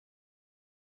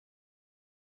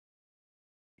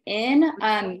in.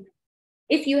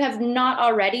 If you have not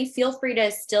already, feel free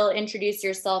to still introduce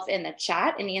yourself in the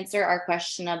chat and answer our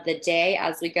question of the day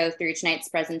as we go through tonight's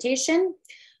presentation.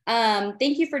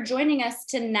 Thank you for joining us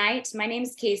tonight. My name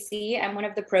is Casey. I'm one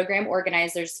of the program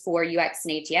organizers for UX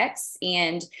and ATX.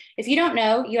 And if you don't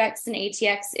know, UX and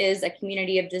ATX is a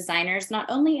community of designers, not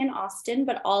only in Austin,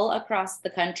 but all across the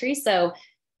country. So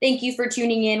thank you for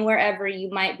tuning in wherever you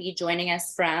might be joining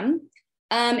us from.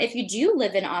 If you do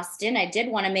live in Austin, I did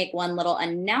want to make one little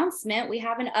announcement. We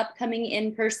have an upcoming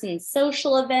in-person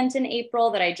social event in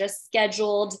April that I just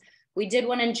scheduled. We did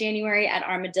one in January at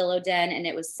Armadillo Den, and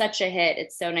it was such a hit.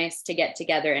 It's so nice to get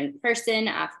together in person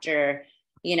after,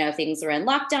 things were in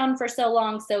lockdown for so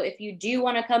long. So if you do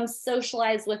want to come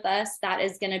socialize with us, that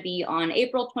is going to be on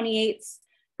April 28th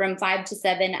from 5 to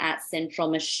 7 at Central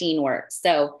Machine Works.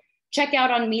 So check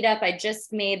out on Meetup. I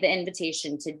just made the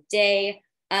invitation today.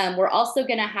 We're also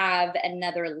going to have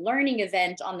another learning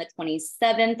event on the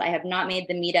 27th. I have not made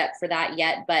the meetup for that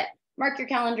yet, but mark your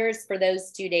calendars for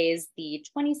those 2 days, the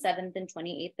 27th and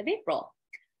 28th of April.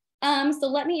 So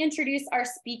let me introduce our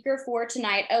speaker for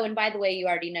tonight. Oh, and by the way, you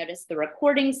already noticed the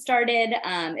recording started.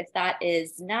 If that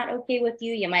is not okay with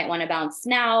you, you might want to bounce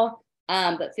now,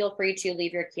 but feel free to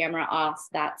leave your camera off.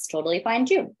 That's totally fine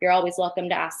too. You're always welcome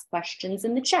to ask questions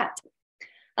in the chat.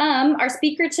 Our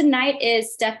speaker tonight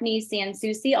is Stephanie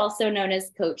Sansoucie, also known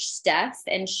as Coach Steph,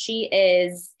 and she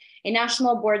is a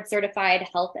national board certified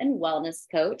health and wellness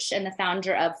coach and the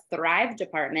founder of Thrive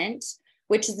Department,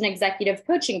 which is an executive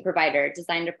coaching provider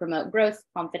designed to promote growth,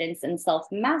 confidence, and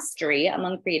self-mastery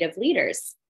among creative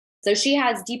leaders. So she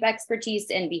has deep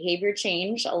expertise in behavior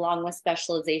change, along with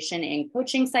specialization in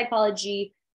coaching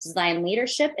psychology, design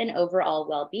leadership, and overall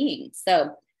well-being.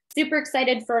 So super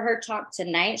excited for her talk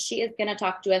tonight. She is going to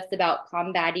talk to us about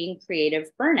combating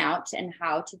creative burnout and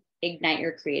how to ignite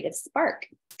your creative spark.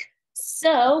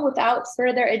 So without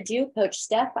further ado, Coach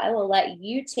Steph, I will let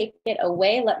you take it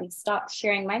away. Let me stop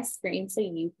sharing my screen so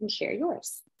you can share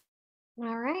yours.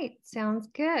 All right, sounds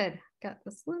good. Got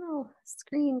this little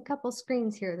screen, couple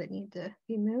screens here that need to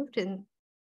be moved in.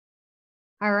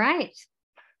 All right.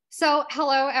 So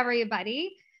hello,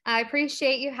 everybody. I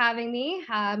appreciate you having me.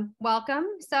 Welcome.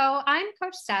 So I'm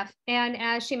Coach Steph, and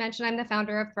as she mentioned, I'm the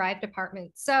founder of Thrive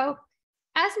Department. So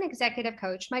as an executive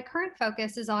coach, my current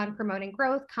focus is on promoting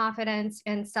growth, confidence,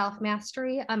 and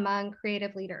self-mastery among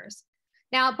creative leaders.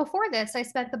 Now, before this, I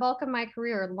spent the bulk of my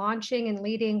career launching and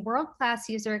leading world-class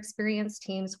user experience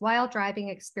teams while driving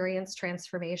experience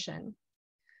transformation.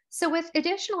 So with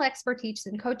additional expertise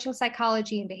in coaching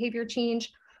psychology and behavior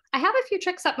change, I have a few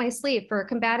tricks up my sleeve for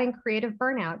combating creative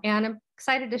burnout, and I'm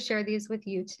excited to share these with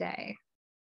you today.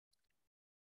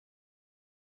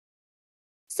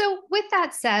 So with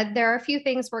that said, there are a few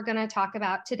things we're going to talk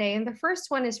about today. And the first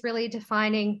one is really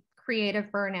defining creative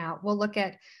burnout. We'll look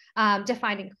at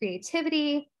defining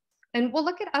creativity, and we'll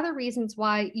look at other reasons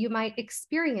why you might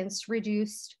experience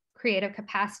reduced creative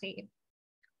capacity.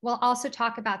 We'll also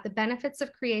talk about the benefits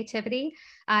of creativity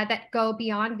that go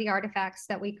beyond the artifacts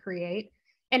that we create,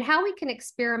 and how we can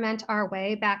experiment our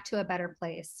way back to a better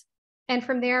place. And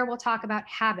from there, we'll talk about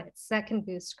habits that can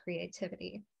boost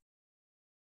creativity.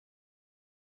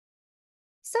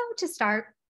 So to start,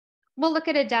 we'll look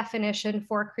at a definition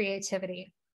for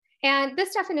creativity. And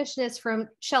this definition is from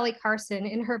Shelley Carson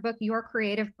in her book, Your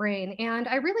Creative Brain. And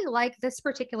I really like this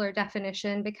particular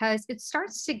definition because it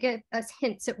starts to give us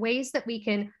hints at ways that we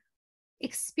can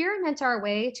experiment our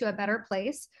way to a better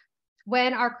place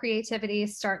when our creativity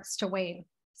starts to wane.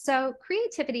 So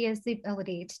creativity is the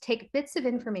ability to take bits of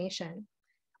information,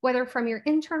 whether from your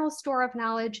internal store of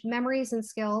knowledge, memories, and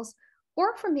skills,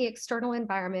 or from the external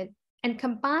environment, and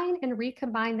combine and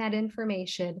recombine that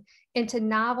information into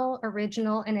novel,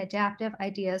 original, and adaptive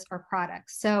ideas or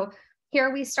products. So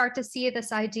here we start to see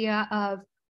this idea of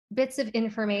bits of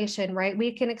information, right?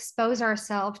 We can expose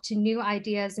ourselves to new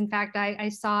ideas. In fact, I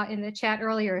saw in the chat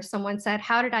earlier, someone said,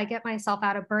 how did I get myself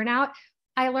out of burnout?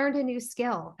 I learned a new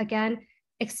skill. Again,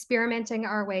 experimenting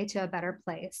our way to a better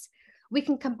place. We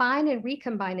can combine and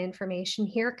recombine information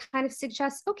here, kind of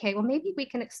suggests, okay, well, maybe we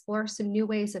can explore some new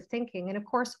ways of thinking. And of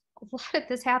course, a lot of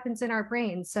this happens in our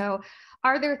brain. So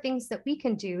are there things that we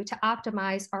can do to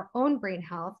optimize our own brain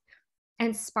health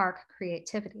and spark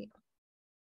creativity?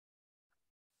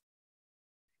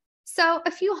 So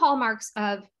a few hallmarks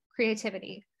of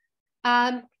creativity.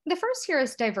 The first here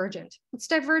is divergent. It's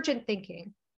divergent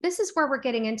thinking. This is where we're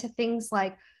getting into things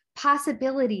like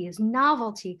possibilities,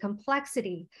 novelty,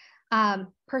 complexity,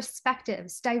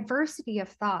 perspectives, diversity of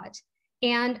thought,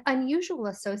 and unusual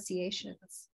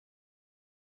associations.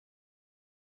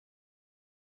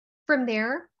 From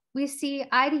there, we see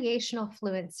ideational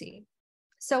fluency.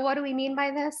 So what do we mean by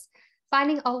this?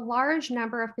 Finding a large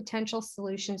number of potential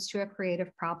solutions to a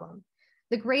creative problem.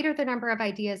 The greater the number of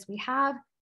ideas we have,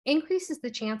 increases the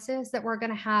chances that we're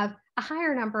going to have a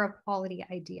higher number of quality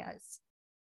ideas.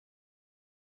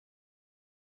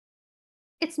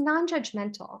 It's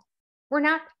non-judgmental. We're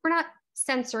not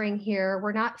censoring here.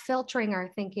 We're not filtering our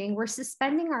thinking. We're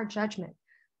suspending our judgment.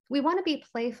 We want to be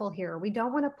playful here. We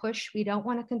don't want to push. We don't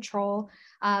want to control.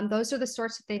 Those are the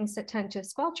sorts of things that tend to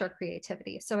squelch our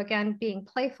creativity. So again, being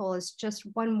playful is just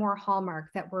one more hallmark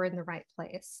that we're in the right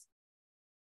place.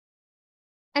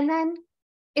 And then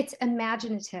it's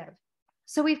imaginative.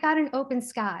 So we've got an open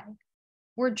sky.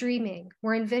 We're dreaming,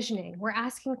 we're envisioning, we're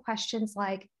asking questions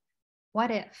like,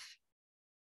 what if?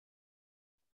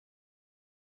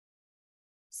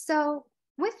 So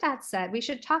with that said, we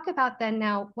should talk about then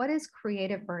now, what is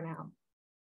creative burnout?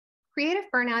 Creative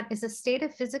burnout is a state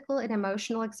of physical and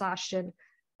emotional exhaustion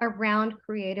around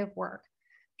creative work.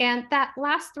 And that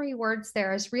last three words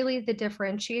there is really the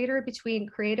differentiator between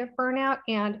creative burnout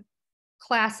and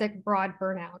classic broad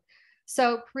burnout.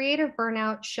 So creative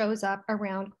burnout shows up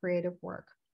around creative work.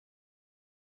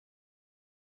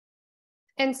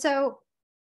 And so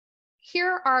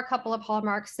here are a couple of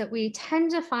hallmarks that we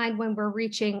tend to find when we're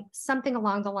reaching something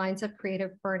along the lines of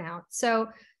creative burnout. So,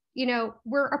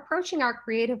 we're approaching our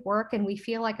creative work and we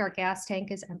feel like our gas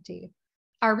tank is empty.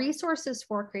 Our resources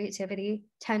for creativity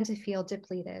tend to feel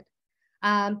depleted.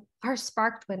 Our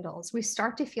spark dwindles. We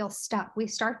start to feel stuck. We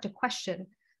start to question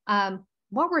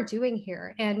what we're doing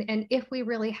here and if we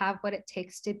really have what it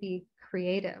takes to be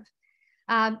creative.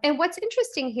 And what's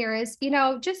interesting here is,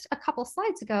 just a couple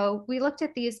slides ago, we looked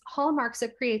at these hallmarks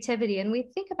of creativity and we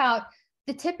think about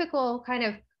the typical kind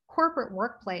of corporate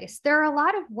workplace. There are a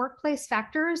lot of workplace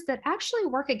factors that actually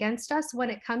work against us when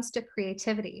it comes to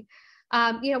creativity.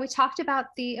 We talked about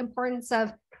the importance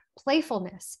of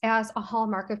playfulness as a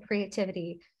hallmark of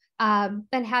creativity, and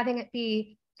having it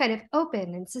be kind of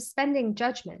open and suspending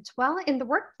judgment. Well, in the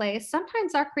workplace,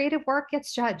 sometimes our creative work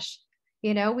gets judged.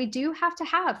 We do have to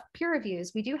have peer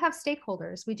reviews. We do have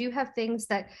stakeholders. We do have things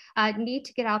that need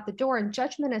to get out the door, and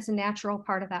judgment is a natural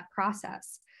part of that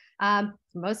process.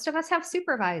 Most of us have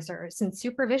supervisors, and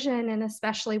supervision, and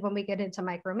especially when we get into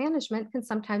micromanagement, can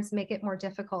sometimes make it more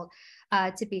difficult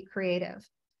to be creative.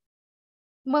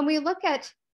 When we look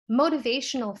at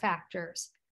motivational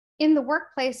factors, in the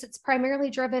workplace, it's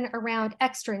primarily driven around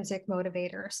extrinsic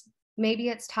motivators. Maybe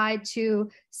it's tied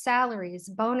to salaries,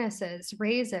 bonuses,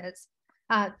 raises,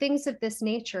 things of this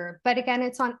nature. But again,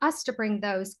 it's on us to bring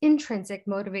those intrinsic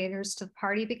motivators to the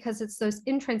party, because it's those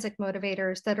intrinsic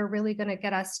motivators that are really going to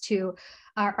get us to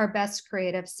our best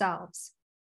creative selves.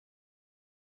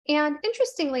 And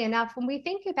interestingly enough, when we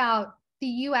think about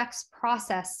the UX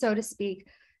process, so to speak,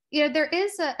 there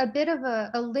is a bit of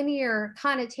a linear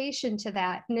connotation to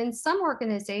that. And in some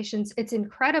organizations, it's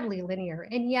incredibly linear.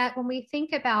 And yet when we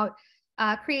think about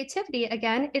creativity,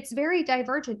 again, it's very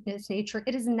divergent in its nature.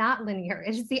 It is not linear.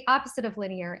 It is the opposite of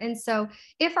linear. And so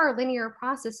if our linear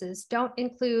processes don't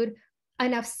include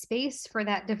enough space for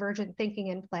that divergent thinking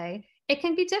in play, it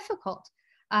can be difficult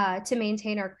to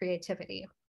maintain our creativity.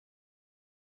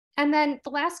 And then the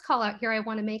last call out here I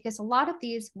want to make is a lot of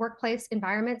these workplace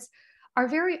environments are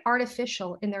very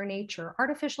artificial in their nature.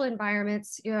 Artificial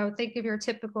environments, think of your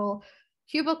typical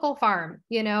cubicle farm,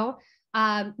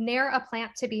 ne'er a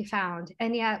plant to be found.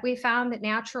 And yet we found that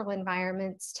natural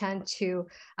environments tend to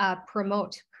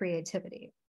promote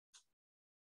creativity.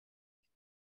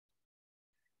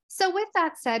 So with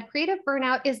that said, creative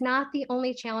burnout is not the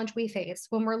only challenge we face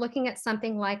when we're looking at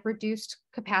something like reduced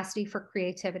capacity for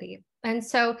creativity. And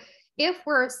so if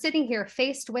we're sitting here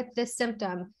faced with this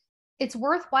symptom, it's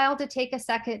worthwhile to take a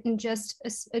second and just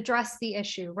address the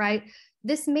issue, right?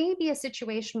 This may be a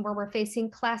situation where we're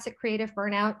facing classic creative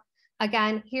burnout.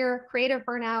 Again, here, creative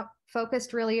burnout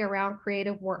focused really around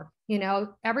creative work.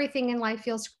 Everything in life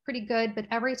feels pretty good, but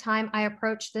every time I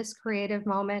approach this creative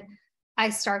moment, I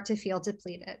start to feel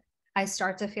depleted. I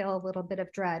start to feel a little bit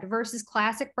of dread, versus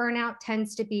classic burnout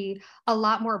tends to be a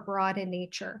lot more broad in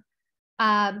nature.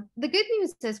 The good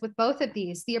news is with both of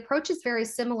these, the approach is very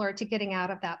similar to getting out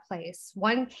of that place.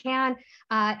 One can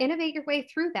innovate your way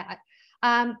through that.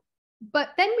 But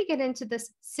then we get into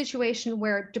this situation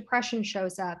where depression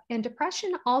shows up, and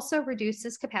depression also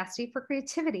reduces capacity for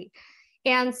creativity.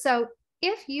 And so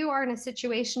if you are in a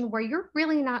situation where you're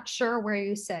really not sure where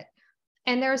you sit,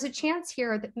 and there's a chance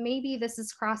here that maybe this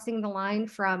is crossing the line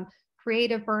from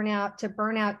creative burnout to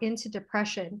burnout into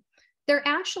depression, there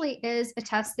actually is a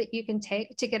test that you can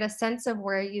take to get a sense of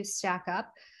where you stack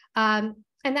up.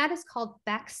 And that is called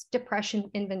Beck's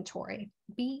Depression Inventory,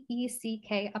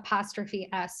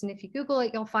 BECK''S. And if you Google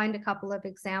it, you'll find a couple of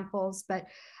examples, but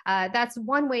that's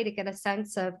one way to get a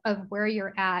sense of where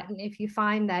you're at. And if you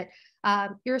find that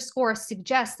your score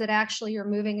suggests that actually you're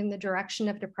moving in the direction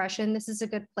of depression, this is a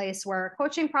good place where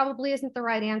coaching probably isn't the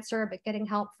right answer, but getting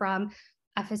help from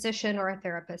a physician or a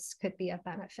therapist could be a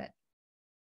benefit.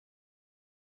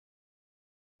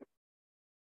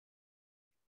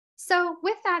 So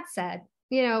with that said,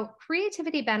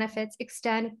 creativity benefits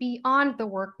extend beyond the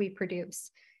work we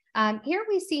produce. Here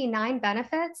we see 9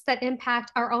 benefits that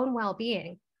impact our own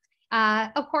well-being.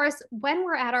 Of course, when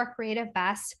we're at our creative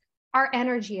best, our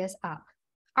energy is up.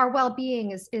 Our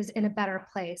well-being is in a better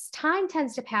place. Time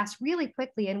tends to pass really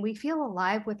quickly and we feel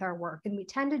alive with our work and we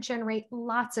tend to generate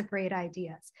lots of great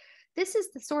ideas. This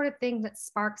is the sort of thing that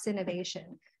sparks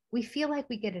innovation. We feel like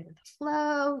we get into the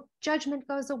flow, judgment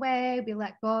goes away, we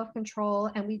let go of control,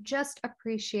 and we just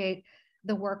appreciate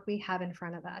the work we have in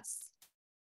front of us.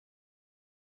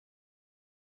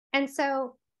 And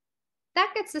so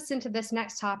that gets us into this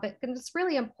next topic, and it's a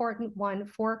really important one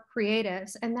for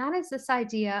creatives, and that is this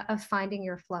idea of finding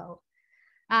your flow.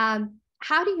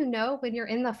 How do you know when you're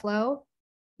in the flow?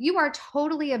 You are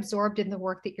totally absorbed in the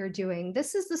work that you're doing.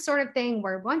 This is the sort of thing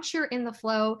where once you're in the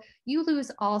flow, you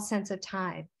lose all sense of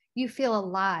time. You feel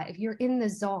alive, you're in the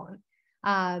zone,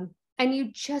 and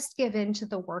you just give in to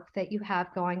the work that you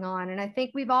have going on. And I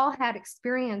think we've all had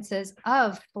experiences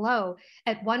of flow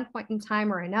at one point in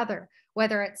time or another,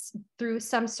 whether it's through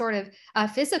some sort of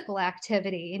physical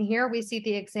activity. And here we see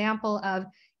the example of,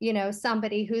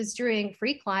 somebody who's doing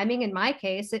free climbing. In my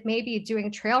case, it may be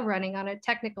doing trail running on a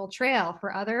technical trail.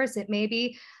 For others, it may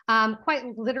be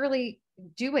quite literally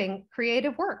doing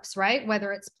creative works, right?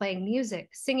 Whether it's playing music,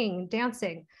 singing,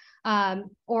 dancing,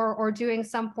 or doing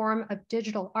some form of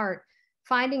digital art.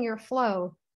 Finding your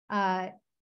flow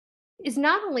is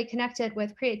not only connected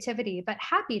with creativity, but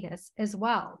happiness as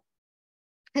well.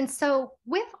 And so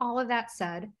with all of that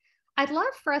said, I'd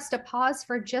love for us to pause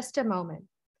for just a moment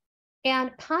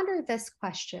and ponder this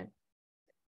question.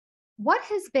 What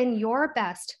has been your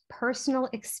best personal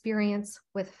experience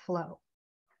with flow?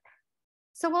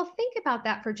 So we'll think about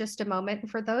that for just a moment.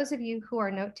 And for those of you who are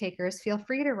note takers, feel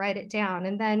free to write it down.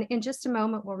 And then in just a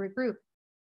moment, we'll regroup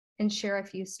and share a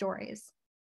few stories.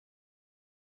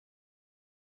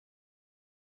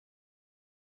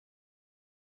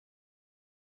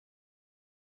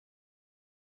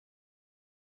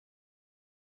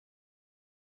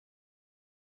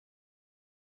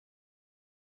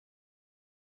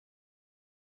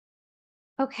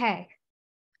 Okay.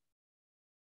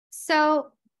 So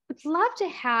I'd love to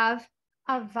have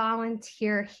a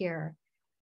volunteer here.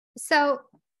 So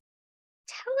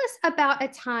tell us about a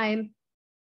time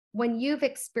when you've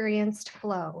experienced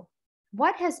flow.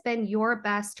 What has been your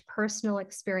best personal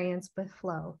experience with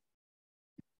flow?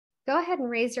 Go ahead and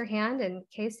raise your hand and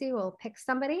Casey will pick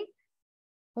somebody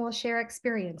and we'll share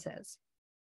experiences.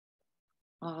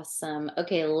 Awesome.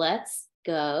 Okay, let's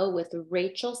go with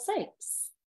Rachel Sykes.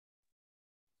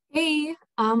 Hey.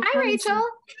 Hi, Rachel.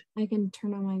 I can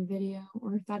turn on my video,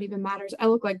 or if that even matters. I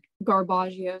look like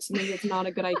Garbaggio, so maybe it's not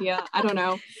a good idea. I don't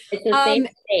know. It's the same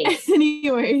face.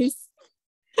 Anyways.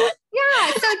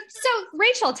 Yeah. So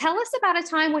Rachel, tell us about a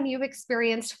time when you've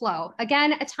experienced flow.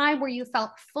 Again, a time where you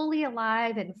felt fully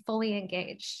alive and fully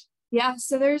engaged. Yeah.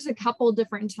 So there's a couple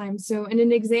different times. So in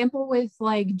an example with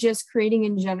like just creating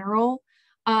in general,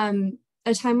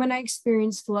 a time when I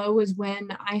experienced flow was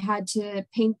when I had to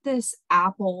paint this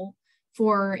apple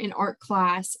for an art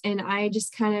class, and I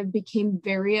just kind of became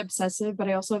very obsessive, but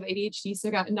I also have ADHD, so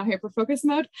I got into hyperfocus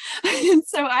mode. And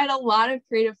so I had a lot of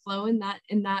creative flow in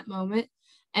that moment.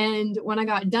 And when I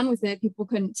got done with it, people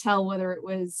couldn't tell whether it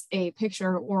was a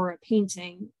picture or a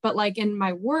painting. But like in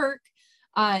my work,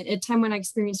 a time when I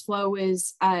experienced flow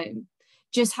was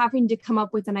just having to come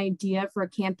up with an idea for a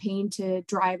campaign to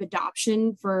drive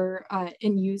adoption for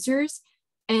end users.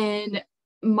 And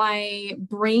my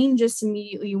brain just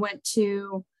immediately went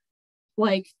to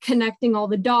like connecting all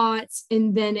the dots.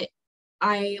 And then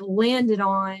I landed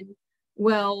on,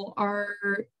 well, our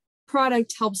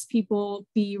product helps people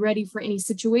be ready for any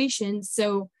situation.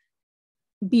 So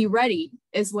be ready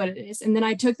is what it is. And then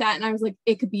I took that and I was like,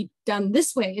 it could be done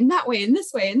this way and that way and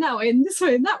this way and that way and this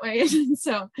way and that way. And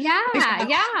so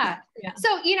yeah.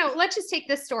 So, let's just take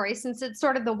this story since it's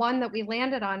sort of the one that we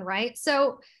landed on, right?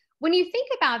 So when you think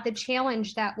about the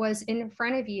challenge that was in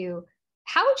front of you,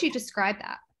 how would you describe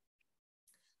that?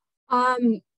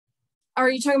 Are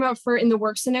you talking about for in the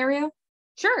work scenario?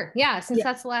 Sure. Yeah. Since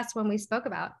that's the last one we spoke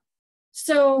about.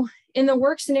 So in the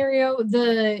work scenario,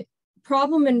 the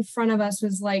problem in front of us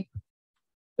was like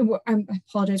I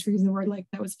apologize for using the word like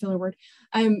that was a filler word.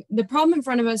 The problem in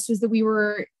front of us was that we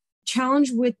were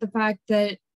challenged with the fact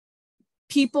that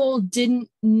people didn't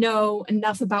know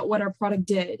enough about what our product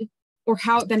did or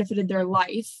how it benefited their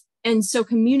life. And so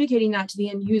communicating that to the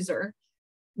end user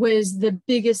was the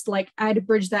biggest, like, I had to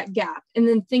bridge that gap and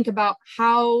then think about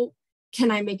how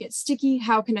can I make it sticky?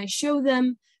 How can I show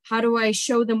them? How do I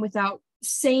show them without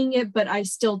saying it, but I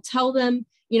still tell them,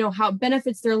 how it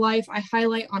benefits their life. I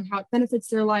highlight on how it benefits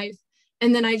their life.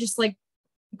 And then I just like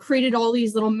created all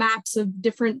these little maps of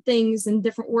different things and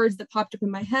different words that popped up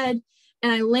in my head.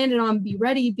 And I landed on be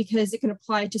ready because it can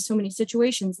apply to so many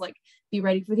situations, like be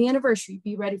ready for the anniversary,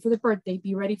 be ready for the birthday,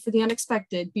 be ready for the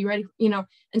unexpected, be ready, and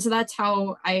so that's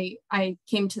how I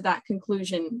came to that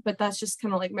conclusion. But that's just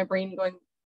kind of like my brain going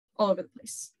all over the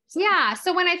place. Yeah.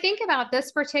 So when I think about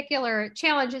this particular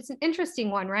challenge, it's an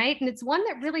interesting one, right? And it's one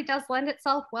that really does lend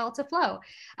itself well to flow.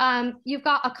 You've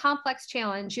got a complex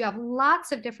challenge. You have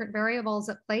lots of different variables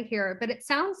at play here, but it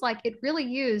sounds like it really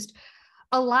used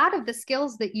a lot of the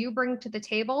skills that you bring to the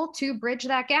table to bridge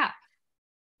that gap.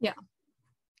 Yeah.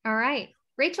 All right.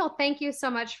 Rachel, thank you so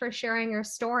much for sharing your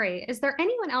story. Is there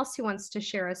anyone else who wants to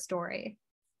share a story?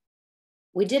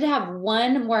 We did have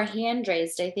one more hand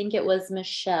raised. I think it was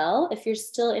Michelle. If you're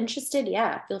still interested,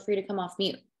 yeah, feel free to come off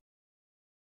mute.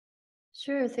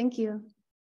 Sure, thank you.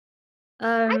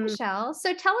 Hi, Michelle.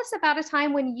 So tell us about a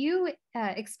time when you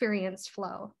experienced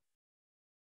flow.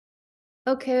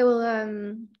 Okay,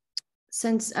 well,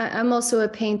 since I'm also a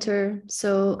painter,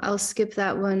 so I'll skip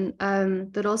that one.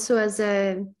 But also as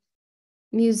a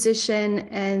musician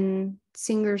and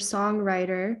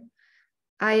singer-songwriter,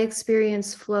 I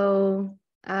experienced flow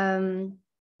by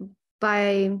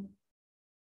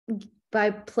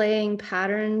playing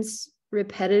patterns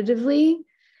repetitively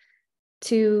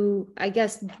to, I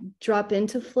guess, drop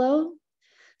into flow.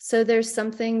 So there's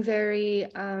something very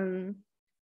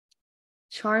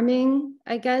charming,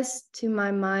 I guess, to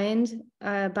my mind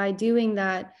by doing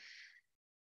that.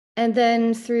 And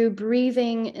then through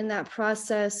breathing in that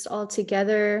process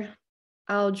altogether,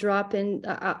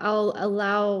 I'll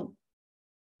allow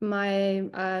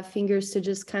my fingers to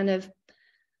just kind of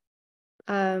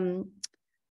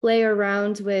play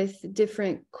around with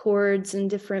different chords and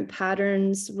different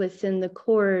patterns within the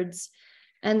chords.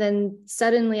 And then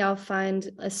suddenly I'll find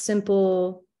a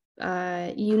simple,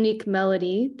 unique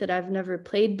melody that I've never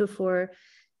played before.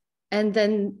 And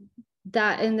then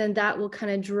that will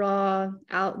kind of draw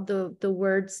out the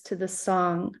words to the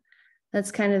song.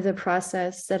 That's kind of the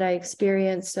process that I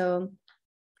experience. So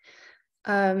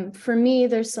for me,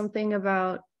 there's something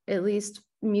about, at least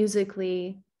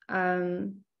musically,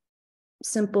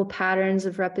 simple patterns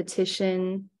of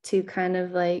repetition to kind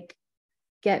of like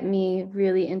get me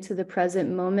really into the present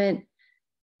moment,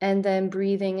 and then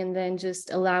breathing and then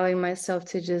just allowing myself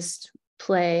to just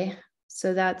play.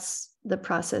 So that's the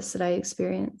process that I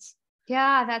experience.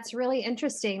 Yeah, that's really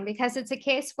interesting because it's a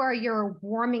case where you're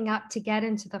warming up to get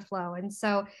into the flow. And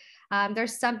so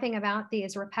there's something about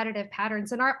these repetitive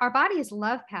patterns, and our bodies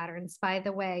love patterns, by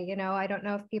the way. I don't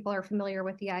know if people are familiar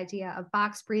with the idea of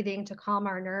box breathing to calm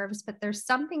our nerves, but there's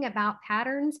something about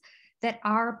patterns that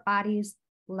our bodies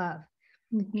love.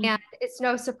 Mm-hmm. And it's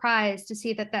no surprise to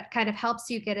see that kind of helps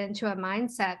you get into a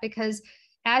mindset, because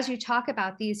as you talk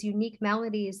about these unique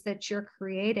melodies that you're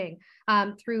creating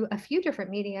through a few different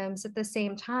mediums at the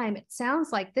same time, it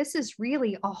sounds like this is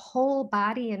really a whole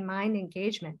body and mind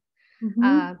engagement,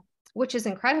 mm-hmm. Which is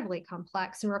incredibly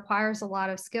complex and requires a lot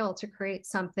of skill to create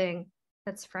something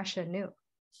that's fresh and new.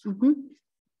 Mm-hmm.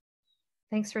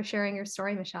 Thanks for sharing your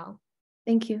story, Michelle.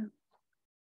 Thank you.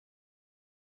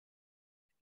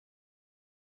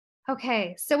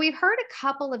 Okay, so we've heard a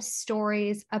couple of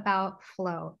stories about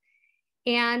flow,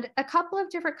 and a couple of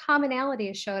different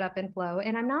commonalities showed up in flow.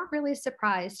 And I'm not really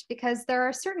surprised, because there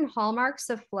are certain hallmarks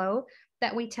of flow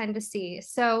that we tend to see.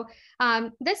 So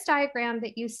this diagram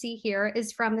that you see here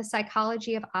is from the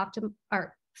psychology of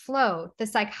flow, the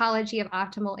psychology of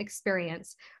optimal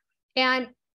experience. And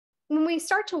when we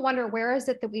start to wonder, where is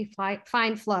it that we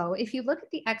find flow? If you look at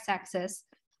the x-axis,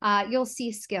 you'll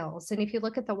see skills. And if you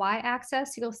look at the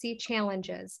y-axis, you'll see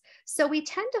challenges. So we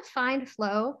tend to find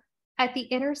flow at the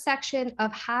intersection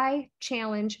of high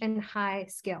challenge and high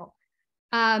skill.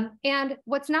 And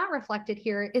what's not reflected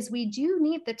here is we do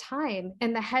need the time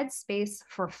and the headspace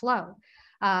for flow.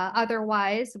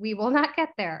 Otherwise, we will not get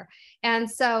there. And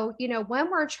so,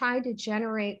 when we're trying to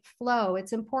generate flow,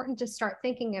 it's important to start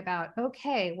thinking about,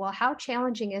 okay, well, how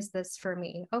challenging is this for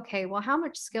me? Okay, well, how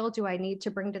much skill do I need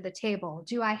to bring to the table?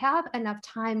 Do I have enough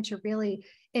time to really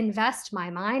invest my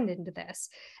mind into this?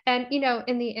 And,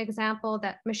 in the example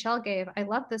that Michelle gave, I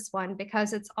love this one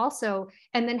because it's also,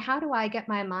 and then how do I get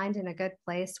my mind in a good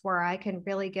place where I can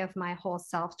really give my whole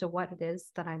self to what it is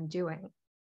that I'm doing?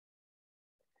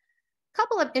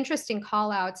 Couple of interesting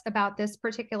call outs about this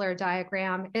particular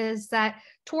diagram is that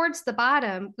towards the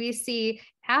bottom, we see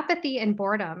apathy and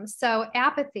boredom. So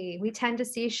apathy, we tend to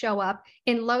see show up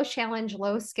in low challenge,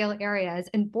 low skill areas,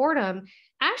 and boredom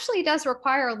actually does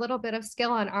require a little bit of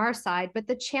skill on our side, but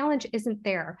the challenge isn't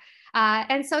there.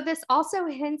 And so this also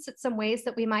hints at some ways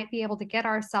that we might be able to get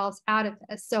ourselves out of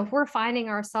this. So if we're finding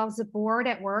ourselves bored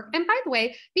at work, and by the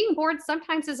way, being bored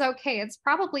sometimes is okay. It's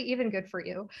probably even good for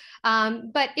you.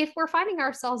 But if we're finding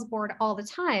ourselves bored all the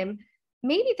time,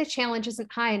 maybe the challenge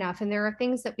isn't high enough and there are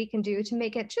things that we can do to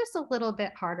make it just a little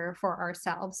bit harder for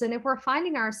ourselves. And if we're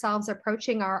finding ourselves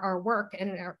approaching our work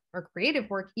and our creative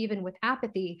work even with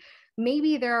apathy,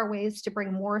 maybe there are ways to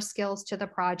bring more skills to the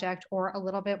project or a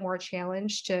little bit more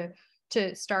challenge to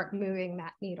start moving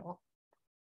that needle.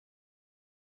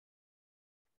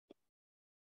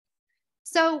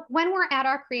 So when we're at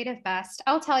our creative best,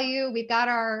 I'll tell you, we've got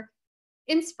our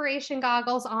inspiration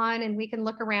goggles on and we can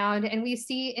look around and we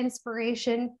see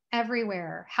inspiration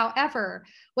everywhere. However,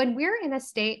 when we're in a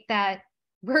state that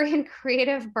we're in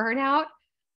creative burnout,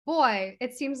 boy,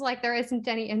 it seems like there isn't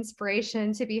any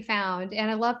inspiration to be found. And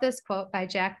I love this quote by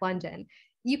Jack London.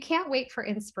 You can't wait for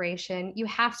inspiration. You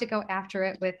have to go after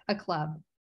it with a club.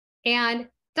 And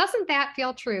doesn't that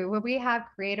feel true when we have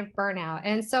creative burnout?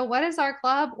 And so what is our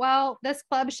club? Well, this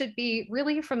club should be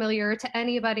really familiar to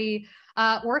anybody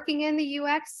working in the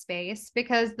UX space,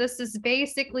 because this is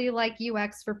basically like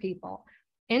UX for people.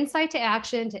 Insight to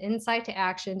action, to insight to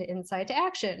action, to insight to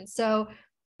action. So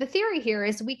the theory here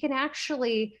is we can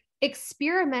actually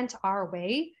experiment our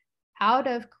way out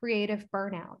of creative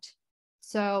burnout.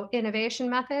 So innovation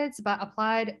methods, but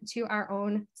applied to our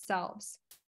own selves.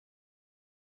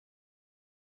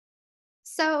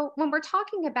 So when we're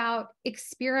talking about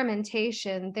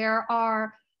experimentation, there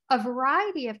are a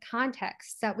variety of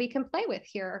contexts that we can play with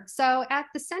here. So at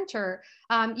the center,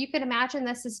 you can imagine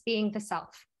this as being the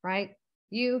self, right?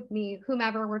 You, me,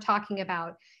 whomever we're talking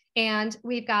about. And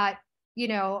we've got,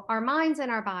 our minds and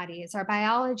our bodies, our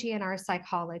biology and our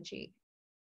psychology.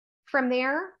 From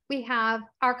there, we have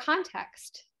our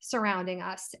context surrounding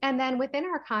us. And then within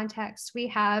our context, we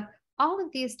have all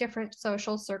of these different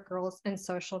social circles and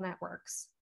social networks.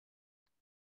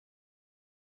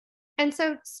 And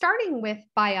so starting with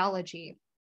biology,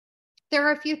 there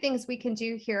are a few things we can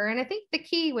do here. And I think the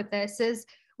key with this is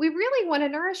we really want to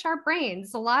nourish our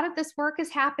brains. A lot of this work is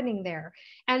happening there.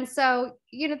 And so,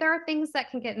 there are things that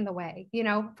can get in the way.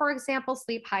 For example,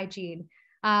 sleep hygiene.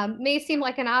 May seem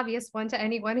like an obvious one to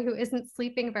anyone who isn't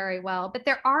sleeping very well, but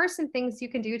there are some things you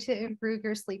can do to improve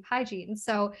your sleep hygiene.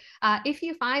 So if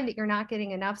you find that you're not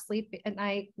getting enough sleep at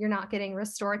night, you're not getting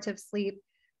restorative sleep,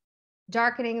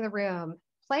 darkening the room,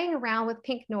 playing around with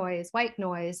pink noise, white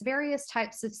noise, various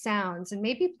types of sounds, and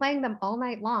maybe playing them all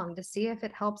night long to see if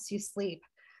it helps you sleep.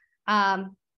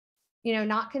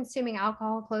 Not consuming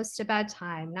alcohol close to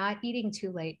bedtime, not eating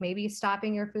too late, maybe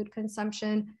stopping your food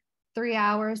consumption 3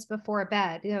 hours before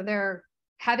bed. They're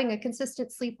having a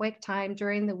consistent sleep-wake time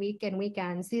during the week and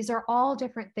weekends. These are all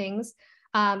different things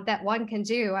that one can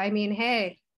do. I mean,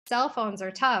 hey, cell phones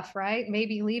are tough, right?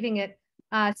 Maybe leaving it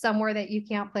somewhere that you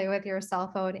can't play with your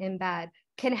cell phone in bed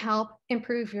can help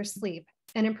improve your sleep.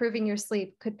 And improving your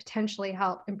sleep could potentially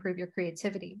help improve your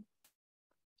creativity.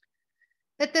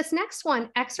 But this next one,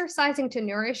 exercising to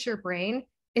nourish your brain,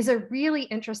 is a really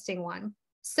interesting one.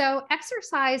 So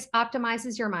exercise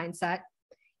optimizes your mindset.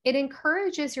 It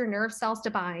encourages your nerve cells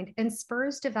to bind and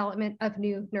spurs development of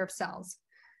new nerve cells.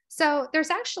 So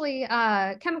there's actually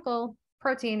a chemical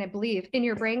protein, I believe, in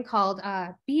your brain called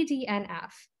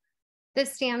BDNF.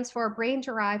 This stands for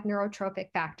brain-derived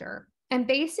neurotrophic factor. And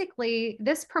basically,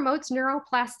 this promotes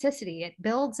neuroplasticity. It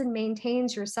builds and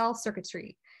maintains your cell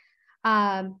circuitry.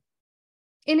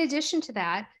 In addition to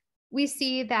that, we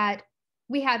see that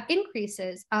we have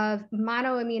increases of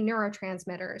monoamine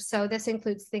neurotransmitters. So this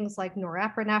includes things like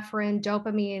norepinephrine,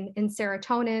 dopamine, and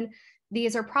serotonin.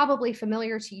 These are probably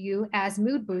familiar to you as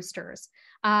mood boosters,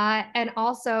 and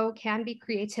also can be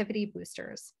creativity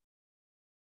boosters.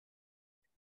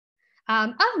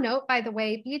 Of note, by the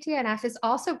way, BDNF is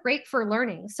also great for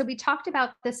learning. So we talked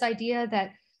about this idea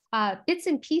that bits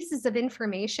and pieces of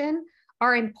information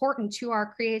are important to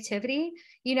our creativity.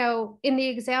 You know, in the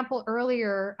example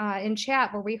earlier in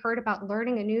chat where we heard about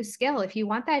learning a new skill, if you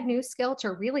want that new skill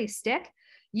to really stick,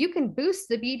 you can boost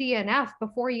the BDNF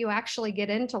before you actually get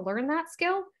in to learn that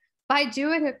skill by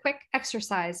doing a quick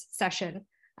exercise session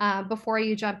before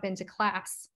you jump into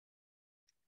class.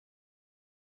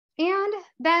 And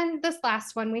then this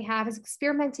last one we have is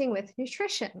experimenting with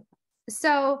nutrition.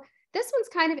 So this one's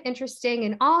kind of interesting.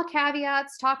 In all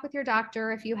caveats, talk with your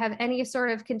doctor if you have any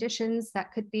sort of conditions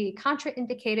that could be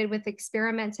contraindicated with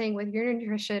experimenting with your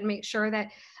nutrition. Make sure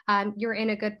that you're in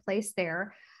a good place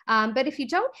there. But if you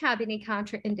don't have any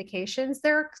contraindications,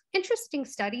 there are interesting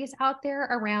studies out there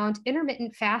around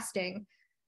intermittent fasting.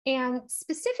 And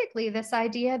specifically this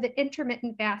idea that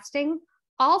intermittent fasting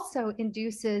also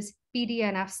induces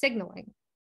BDNF signaling.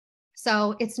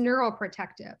 So it's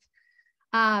neuroprotective.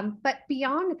 But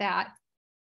beyond that,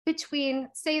 between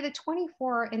say the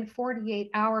 24 and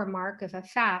 48-hour mark of a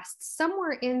fast,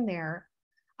 somewhere in there,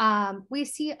 we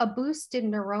see a boost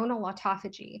in neuronal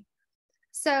autophagy.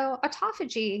 So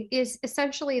autophagy is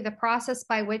essentially the process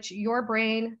by which your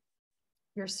brain,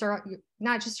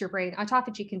 not just your brain,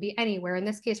 autophagy can be anywhere. In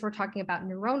this case, we're talking about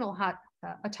neuronal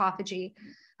autophagy,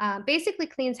 basically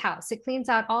cleans house. It cleans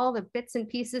out all the bits and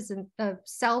pieces of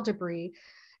cell debris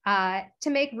to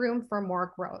make room for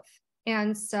more growth.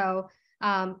 And so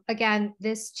again,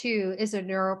 this too is a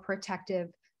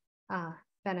neuroprotective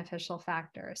beneficial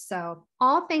factor. So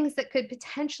all things that could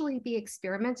potentially be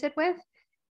experimented with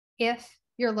if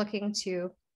you're looking to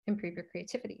improve your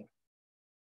creativity.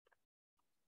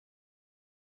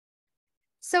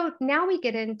 So now we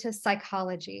get into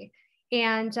psychology.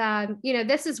 And, you know,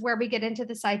 this is where we get into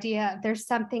this idea of there's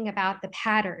something about the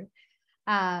pattern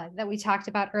that we talked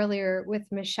about earlier with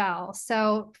Michelle.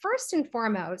 So first and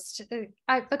foremost,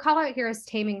 the call out here is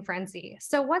taming frenzy.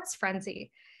 So what's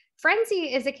frenzy?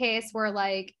 Frenzy is a case where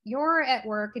like you're at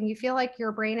work and you feel like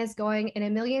your brain is going in a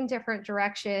million different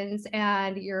directions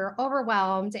and you're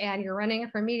overwhelmed and you're running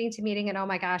from meeting to meeting and oh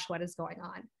my gosh, what is going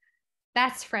on?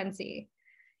 That's frenzy.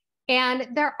 And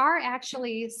there are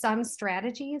actually some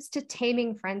strategies to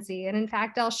taming frenzy. And in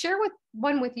fact, I'll share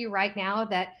one with you right now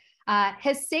that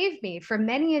has saved me from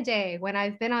many a day when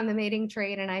I've been on the mating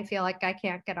train and I feel like I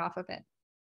can't get off of it.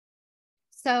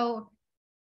 So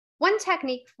one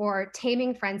technique for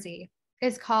taming frenzy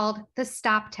is called the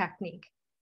STOP technique,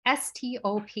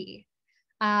 S-T-O-P.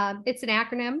 It's an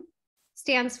acronym,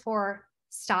 stands for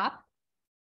stop,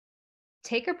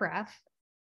 take a breath,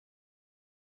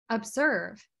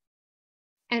 observe,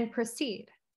 and proceed.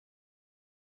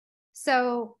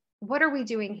 So what are we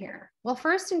doing here? Well,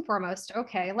 first and foremost,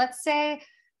 okay, let's say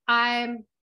I'm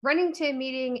running to a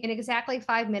meeting in exactly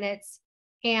 5 minutes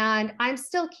and I'm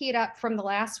still keyed up from the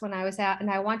last one I was at and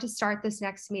I want to start this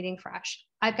next meeting fresh.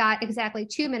 I've got exactly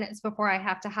 2 minutes before I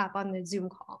have to hop on the Zoom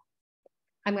call.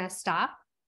 I'm going to stop.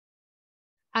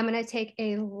 I'm going to take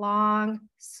a long,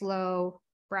 slow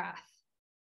breath.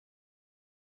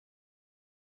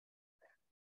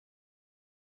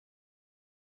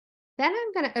 Then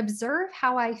I'm going to observe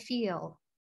how I feel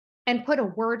and put a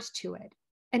word to it,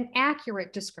 an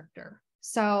accurate descriptor.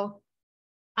 So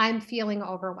I'm feeling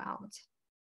overwhelmed.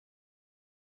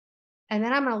 And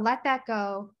then I'm going to let that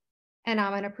go and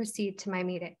I'm going to proceed to my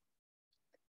meeting.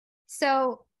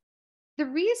 So the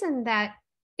reason that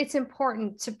it's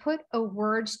important to put a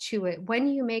word to it when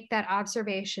you make that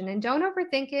observation, and don't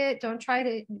overthink it,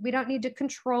 we don't need to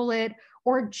control it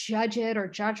or judge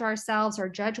ourselves or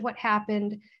judge what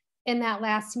happened in that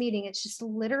last meeting. It's just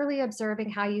literally observing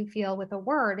how you feel with a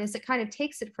word as it kind of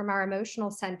takes it from our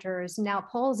emotional centers, now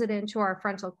pulls it into our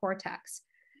frontal cortex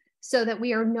so that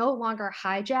we are no longer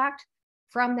hijacked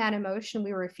from that emotion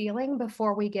we were feeling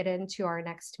before we get into our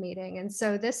next meeting. And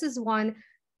so this is one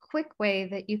quick way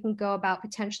that you can go about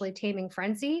potentially taming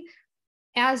frenzy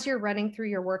as you're running through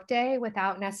your workday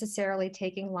without necessarily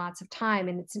taking lots of time.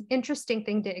 And it's an interesting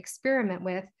thing to experiment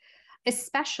with,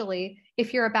 especially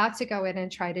if you're about to go in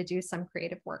and try to do some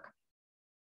creative work.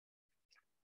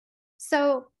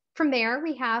 So from there,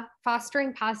 we have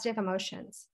fostering positive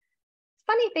emotions.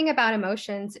 Funny thing about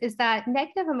emotions is that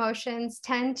negative emotions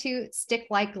tend to stick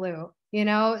like glue. You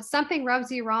know, something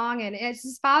rubs you wrong and it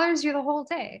just bothers you the whole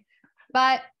day.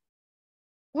 But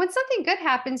when something good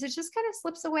happens, it just kind of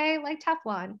slips away like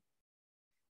Teflon.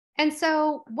 And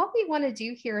so what we want to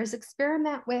do here is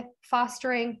experiment with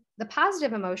fostering the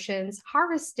positive emotions,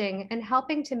 harvesting and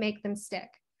helping to make them stick.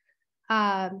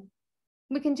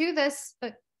 We can do this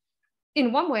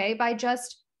in one way by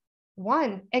just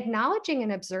acknowledging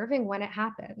and observing when it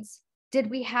happens. Did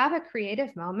we have a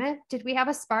creative moment? Did we have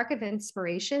a spark of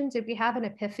inspiration? Did we have an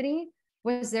epiphany?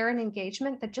 Was there an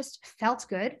engagement that just felt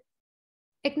good?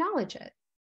 acknowledge it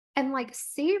and like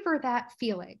savor that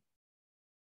feeling.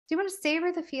 Do you want to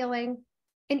savor the feeling?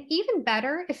 And even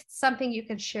better, if it's something you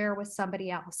can share with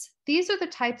somebody else. These are the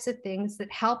types of things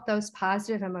that help those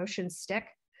positive emotions stick.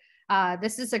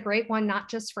 This is a great one, not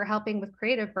just for helping with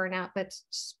creative burnout, but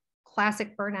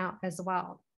classic burnout as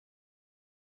well.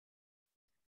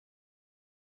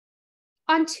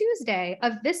 On Tuesday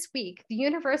of this week, the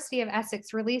University of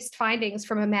Essex released findings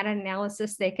from a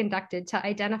meta-analysis they conducted to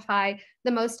identify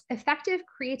the most effective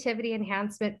creativity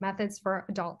enhancement methods for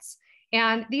adults.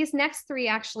 And these next three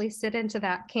actually sit into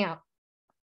that camp.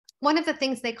 One of the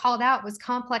things they called out was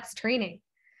complex training.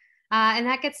 And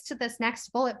that gets to this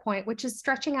next bullet point, which is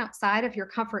stretching outside of your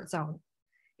comfort zone.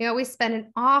 You know, we spend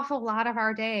an awful lot of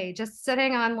our day just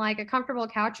sitting on like a comfortable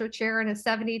couch or chair in a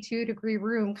 72-degree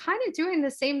room, kind of doing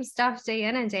the same stuff day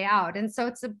in and day out. And so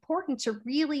it's important to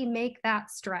really make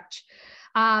that stretch.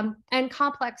 And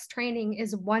complex training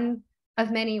is one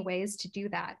of many ways to do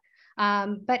that.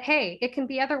 But hey, it can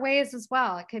be other ways as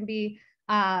well. It can be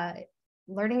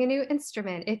learning a new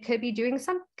instrument. It could be doing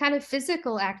some kind of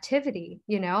physical activity,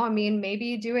 you know, I mean,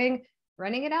 maybe doing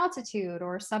running at altitude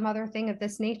or some other thing of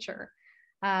this nature.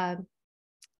 And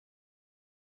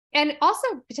also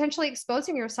potentially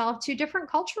exposing yourself to different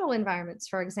cultural environments,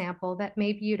 for example, that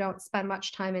maybe you don't spend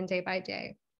much time in day by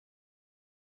day.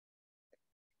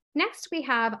 Next, we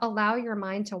have allow your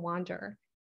mind to wander.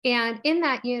 And in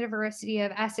that University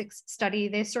of Essex study,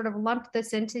 they sort of lumped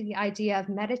this into the idea of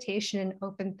meditation and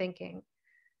open thinking.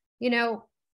 You know,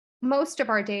 most of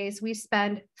our days we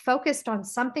spend focused on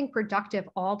something productive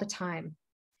all the time.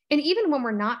 And even when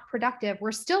we're not productive,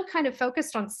 we're still kind of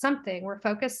focused on something. We're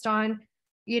focused on,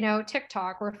 you know,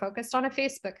 TikTok. We're focused on a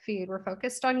Facebook feed. We're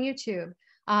focused on YouTube.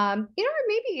 You know, or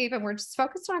maybe even we're just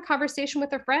focused on a conversation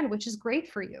with a friend, which is great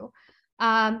for you.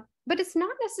 But it's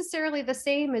not necessarily the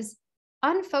same as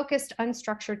unfocused,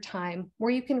 unstructured time where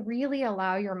you can really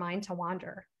allow your mind to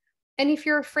wander. And if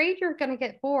you're afraid you're going to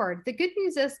get bored, the good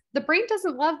news is the brain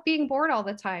doesn't love being bored all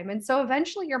the time. And so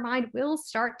eventually your mind will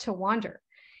start to wander.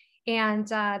 And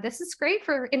this is great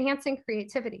for enhancing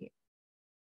creativity.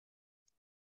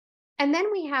 And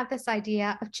then we have this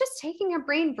idea of just taking a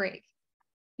brain break.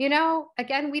 You know,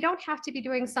 again, we don't have to be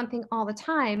doing something all the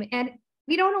time. And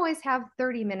we don't always have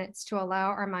 30 minutes to allow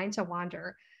our mind to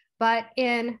wander. But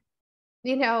in,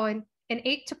 you know, an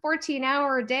 8 to 14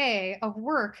 hour day of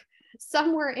work,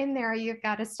 somewhere in there, you've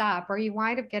got to stop or you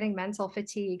wind up getting mental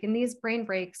fatigue. And these brain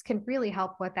breaks can really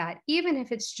help with that, even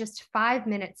if it's just 5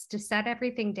 minutes to set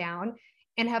everything down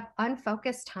and have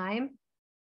unfocused time.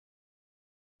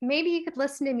 Maybe you could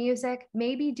listen to music,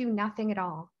 maybe do nothing at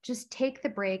all. Just take the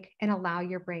break and allow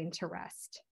your brain to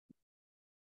rest.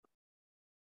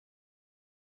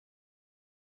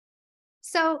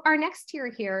 So our next tier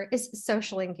here is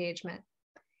social engagement.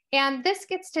 And this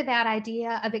gets to that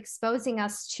idea of exposing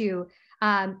us to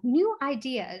new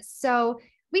ideas. So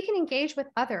we can engage with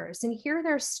others and hear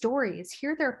their stories,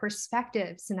 hear their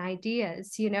perspectives and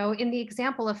ideas. You know, in the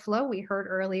example of flow we heard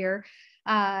earlier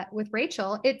with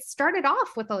Rachel, it started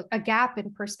off with a gap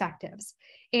in perspectives.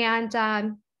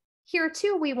 And here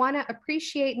too, we want to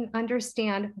appreciate and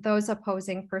understand those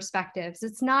opposing perspectives.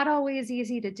 It's not always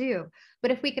easy to do,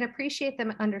 but if we can appreciate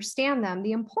them and understand them,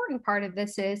 the important part of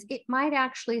this is it might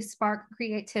actually spark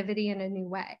creativity in a new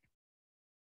way.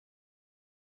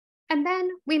 And then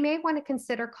we may want to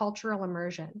consider cultural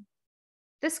immersion.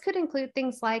 This could include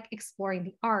things like exploring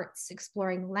the arts,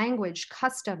 exploring language,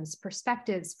 customs,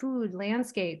 perspectives, food,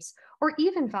 landscapes, or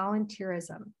even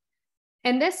volunteerism.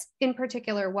 And this in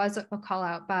particular was a call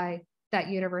out by that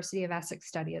University of Essex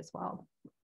study as well.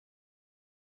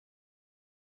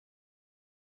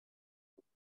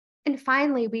 And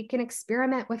finally, we can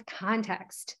experiment with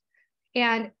context.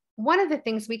 And one of the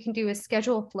things we can do is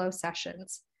schedule flow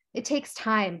sessions. It takes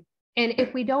time. And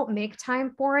if we don't make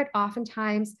time for it,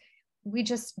 oftentimes we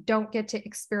just don't get to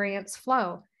experience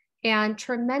flow. And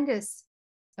tremendous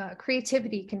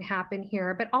creativity can happen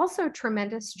here, but also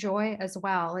tremendous joy as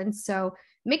well. And so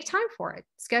make time for it,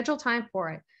 schedule time for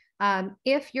it.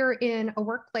 If you're in a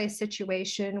workplace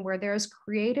situation where there's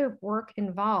creative work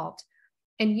involved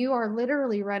and you are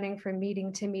literally running from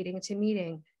meeting to meeting to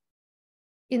meeting,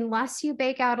 unless you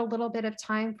bake out a little bit of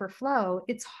time for flow,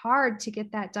 it's hard to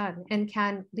get that done and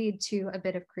can lead to a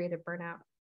bit of creative burnout.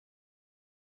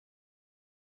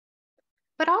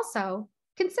 But also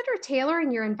consider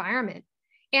tailoring your environment.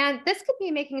 And this could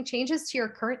be making changes to your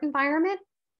current environment.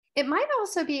 It might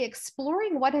also be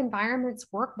exploring what environments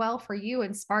work well for you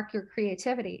and spark your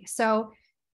creativity. So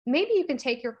maybe you can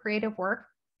take your creative work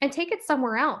and take it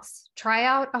somewhere else. Try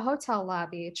out a hotel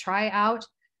lobby, try out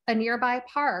a nearby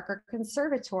park or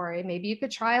conservatory. Maybe you could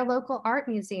try a local art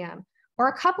museum or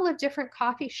a couple of different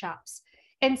coffee shops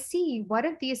and see what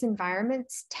of these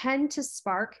environments tend to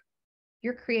spark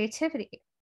your creativity.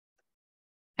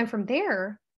 And from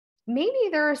there, maybe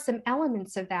there are some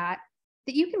elements of that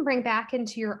that you can bring back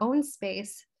into your own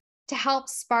space to help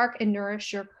spark and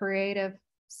nourish your creative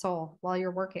soul while you're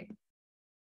working.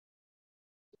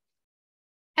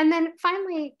 And then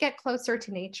finally, get closer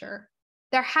to nature.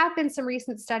 There have been some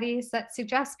recent studies that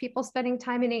suggest people spending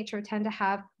time in nature tend to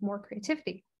have more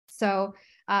creativity. So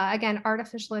again,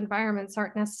 artificial environments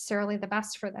aren't necessarily the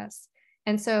best for this.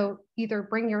 And so either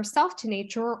bring yourself to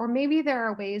nature, or maybe there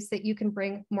are ways that you can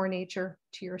bring more nature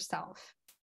to yourself.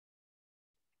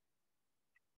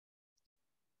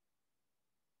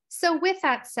 So with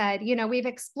that said, we've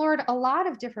explored a lot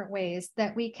of different ways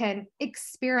that we can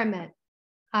experiment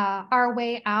our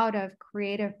way out of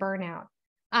creative burnout.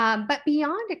 But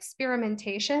beyond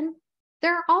experimentation,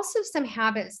 there are also some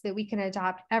habits that we can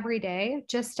adopt every day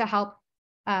just to help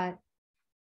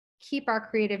keep our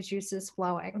creative juices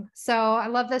flowing. So I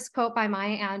love this quote by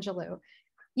Maya Angelou.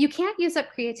 You can't use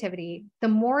up creativity. The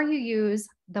more you use,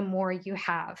 the more you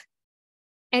have.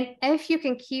 And if you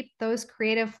can keep those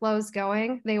creative flows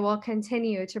going, they will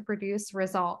continue to produce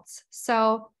results.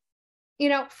 So,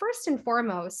 first and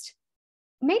foremost,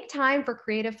 make time for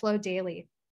creative flow daily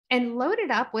and load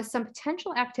it up with some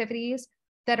potential activities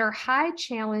that are high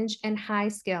challenge and high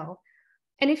skill.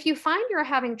 And if you find you're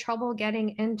having trouble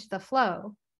getting into the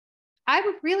flow, I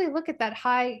would really look at that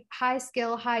high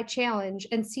skill, high challenge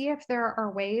and see if there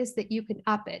are ways that you can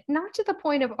up it, not to the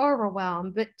point of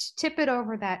overwhelm, but tip it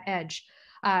over that edge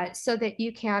so that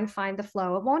you can find the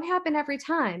flow. It won't happen every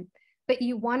time, but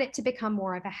you want it to become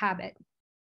more of a habit.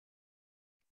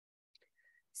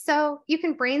 So you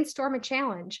can brainstorm a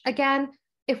challenge. Again,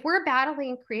 if we're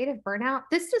battling creative burnout,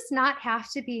 this does not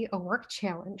have to be a work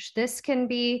challenge. This can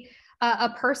be a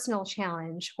personal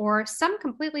challenge or some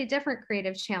completely different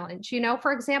creative challenge.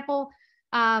 For example,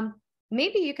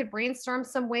 maybe you could brainstorm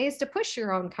some ways to push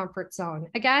your own comfort zone.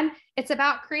 Again, it's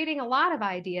about creating a lot of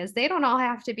ideas. They don't all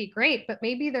have to be great, but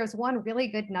maybe there's one really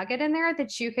good nugget in there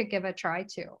that you could give a try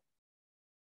to.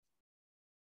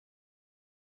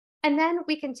 And then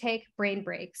we can take brain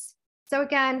breaks. So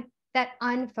again, that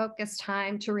unfocused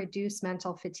time to reduce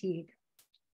mental fatigue.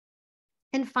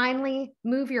 And finally,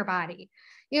 move your body.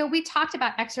 We talked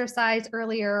about exercise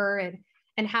earlier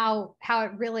and how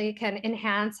it really can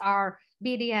enhance our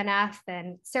BDNF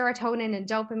and serotonin and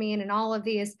dopamine and all of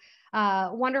these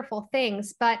wonderful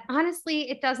things. But honestly,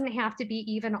 it doesn't have to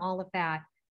be even all of that.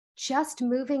 Just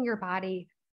moving your body,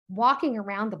 walking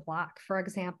around the block, for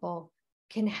example,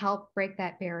 can help break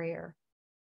that barrier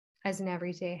as an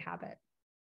everyday habit.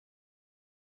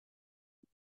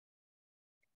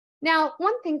 Now,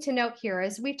 one thing to note here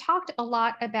is we've talked a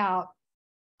lot about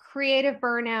creative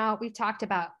burnout. We've talked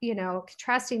about,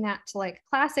 contrasting that to like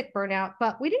classic burnout,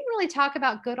 but we didn't really talk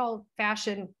about good old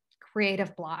fashioned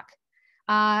creative block.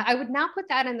 I would not put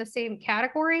that in the same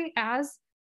category as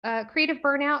creative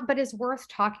burnout, but is worth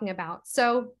talking about.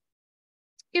 So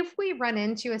if we run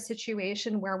into a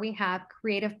situation where we have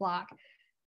creative block,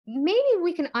 maybe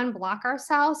we can unblock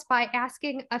ourselves by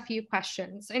asking a few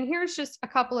questions. And here's just a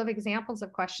couple of examples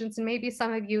of questions. And maybe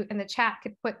some of you in the chat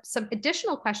could put some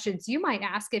additional questions you might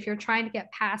ask if you're trying to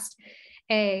get past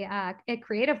a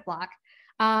creative block.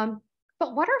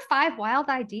 But what are 5 wild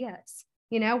ideas?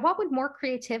 What would more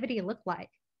creativity look like?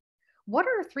 What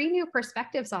are 3 new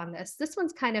perspectives on this? This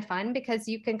one's kind of fun because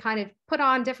you can kind of put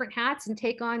on different hats and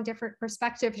take on different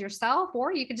perspectives yourself,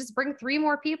 or you could just bring 3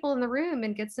 more people in the room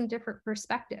and get some different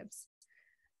perspectives.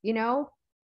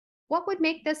 What would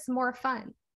make this more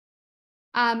fun?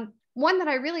 One that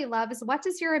I really love is, what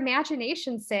does your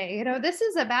imagination say? This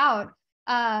is about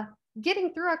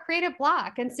getting through a creative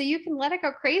block. And so you can let it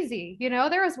go crazy.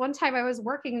 There was one time I was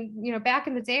working, back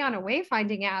in the day on a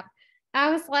wayfinding app. I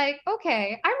was like,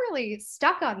 okay, I'm really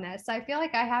stuck on this. I feel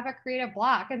like I have a creative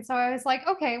block. And so I was like,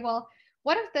 okay, well,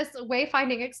 what if this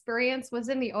wayfinding experience was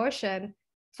in the ocean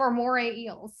for moray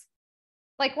eels?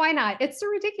 Like, why not? It's so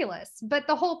ridiculous. But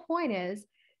the whole point is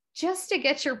just to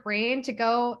get your brain to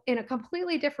go in a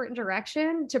completely different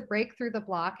direction to break through the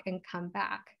block and come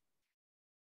back.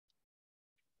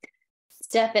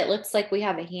 Steph, it looks like we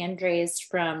have a hand raised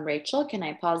from Rachel. Can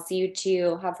I pause you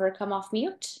to have her come off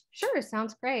mute? Sure,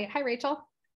 sounds great. Hi, Rachel.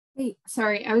 Hey,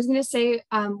 sorry. I was going to say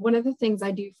one of the things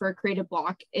I do for a creative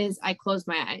block is I close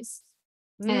my eyes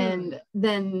and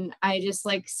then I just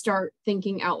start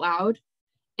thinking out loud.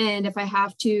 And if I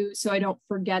have to, so I don't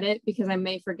forget it, because I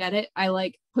may forget it, I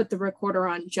put the recorder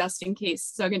on just in case,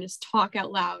 so I can just talk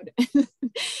out loud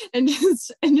and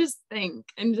just think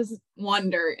and just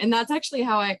wonder. And that's actually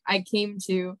how I came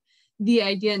to the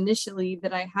idea initially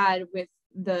that I had with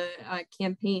the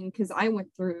campaign, because I went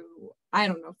through, I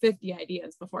don't know, 50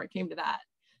 ideas before I came to that.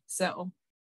 So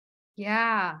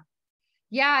yeah,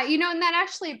 and that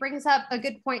actually brings up a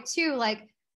good point too. Like,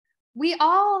 we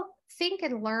all think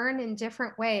and learn in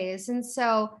different ways. And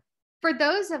so for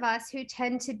those of us who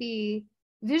tend to be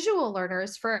visual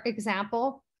learners, for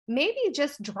example, maybe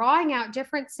just drawing out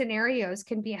different scenarios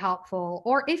can be helpful.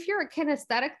 Or if you're a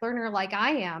kinesthetic learner like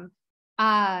I am,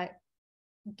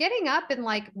 getting up and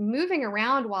like moving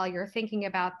around while you're thinking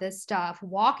about this stuff,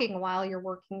 walking while you're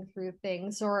working through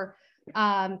things, or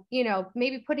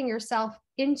maybe putting yourself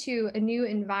into a new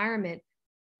environment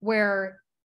where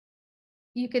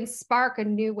you can spark a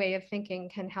new way of thinking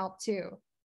can help too.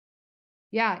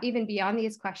 Yeah, even beyond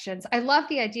these questions. I love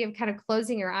the idea of kind of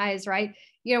closing your eyes, right?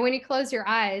 When you close your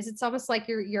eyes, it's almost like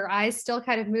your eyes still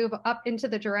kind of move up into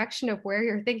the direction of where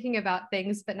you're thinking about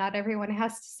things, but not everyone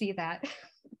has to see that.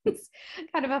 It's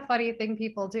kind of a funny thing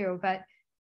people do, but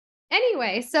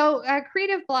anyway, so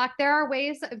creative block, there are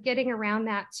ways of getting around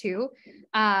that too.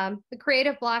 The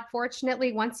creative block,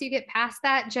 fortunately, once you get past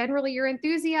that, generally your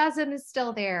enthusiasm is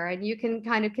still there and you can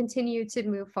kind of continue to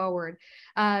move forward.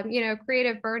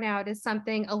 Creative burnout is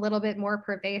something a little bit more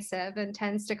pervasive and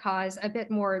tends to cause a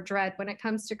bit more dread when it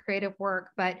comes to creative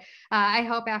work. But I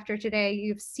hope after today,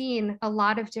 you've seen a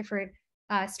lot of different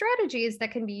strategies that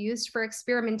can be used for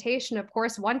experimentation. Of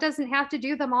course, one doesn't have to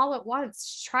do them all at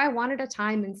once. Try one at a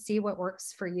time and see what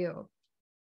works for you.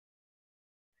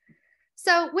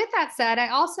 So with that said,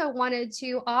 I also wanted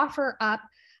to offer up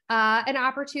an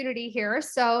opportunity here.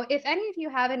 So if any of you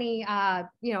have any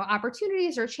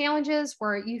opportunities or challenges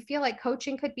where you feel like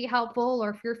coaching could be helpful,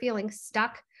 or if you're feeling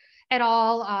stuck at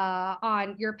all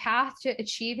on your path to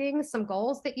achieving some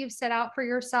goals that you've set out for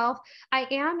yourself, I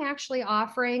am actually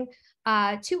offering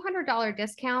 $200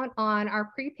 discount on our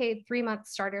prepaid 3-month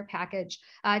starter package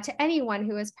to anyone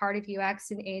who is part of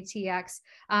UX and ATX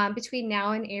between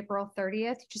now and April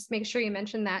 30th. Just make sure you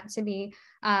mention that to me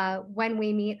when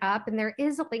we meet up. And there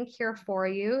is a link here for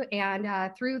you. And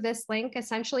through this link,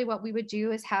 essentially what we would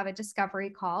do is have a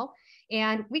discovery call.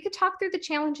 And we could talk through the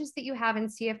challenges that you have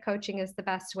and see if coaching is the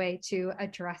best way to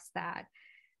address that.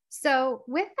 So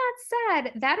with that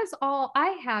said, that is all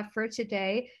I have for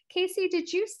today. Casey,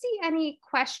 did you see any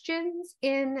questions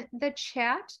in the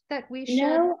chat that we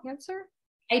should answer?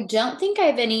 I don't think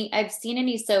I've seen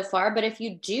any so far, but if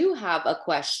you do have a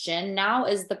question, now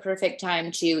is the perfect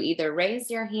time to either raise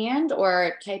your hand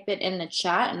or type it in the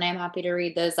chat, and I'm happy to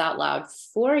read those out loud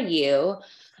for you.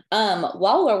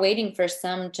 While we're waiting for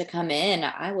some to come in,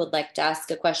 I would like to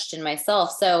ask a question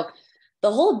myself. So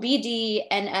the whole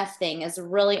BDNF thing is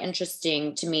really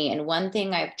interesting to me. And one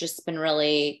thing I've just been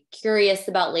really curious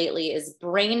about lately is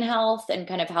brain health and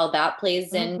kind of how that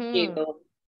plays into,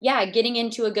 getting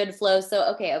into a good flow.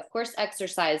 So, okay, of course,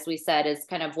 exercise, we said, is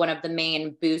kind of one of the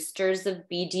main boosters of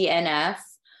BDNF.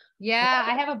 Yeah,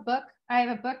 I have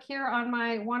a book here on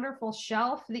my wonderful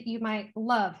shelf that you might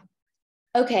love.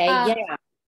 Okay, yeah.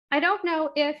 I don't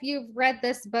know if you've read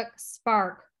this book,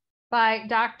 Spark, by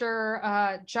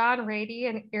Dr. John Rady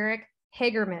and Eric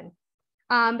Hagerman.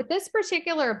 But this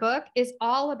particular book is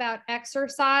all about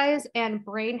exercise and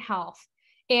brain health,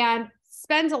 and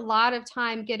spends a lot of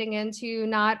time getting into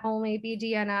not only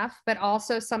BDNF, but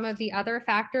also some of the other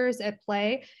factors at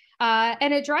play,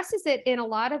 and addresses it in a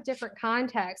lot of different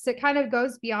contexts. It kind of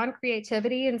goes beyond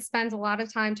creativity and spends a lot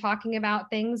of time talking about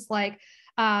things like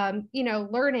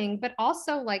learning, but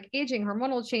also like aging,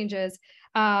 hormonal changes,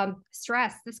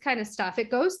 stress, this kind of stuff.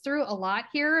 It goes through a lot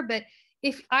here, but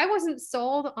if I wasn't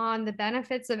sold on the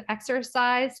benefits of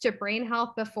exercise to brain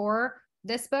health before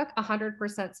this book,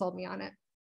 100% sold me on it.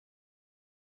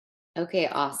 Okay,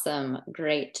 awesome.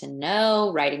 Great to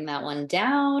know. Writing that one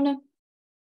down.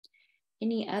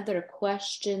 Any other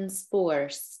questions for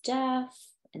Steph?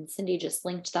 And Cindy just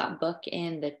linked that book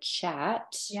in the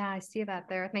chat. Yeah, I see that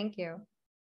there. Thank you.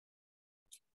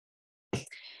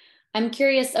 I'm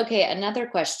curious. Okay, another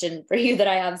question for you that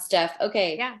I have, Steph.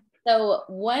 Okay. Yeah. So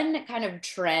one kind of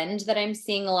trend that I'm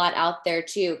seeing a lot out there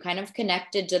too, kind of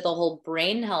connected to the whole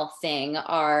brain health thing,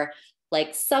 are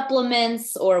like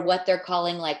supplements, or what they're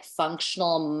calling like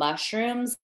functional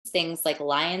mushrooms, things like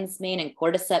lion's mane and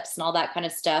cordyceps and all that kind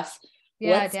of stuff.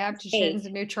 Yeah, adaptogens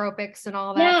and nootropics and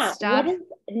all that stuff. What is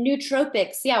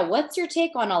nootropics? Yeah, what's your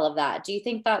take on all of that? Do you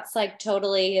think that's like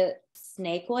totally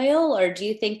snake oil, or do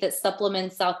you think that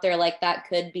supplements out there like that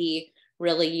could be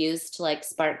really used to like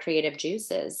spark creative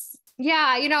juices?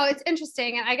 Yeah, it's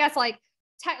interesting. And I guess like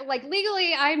like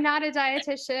legally, I'm not a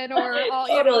dietitian or all,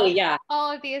 Totally, yeah.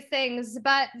 all of these things,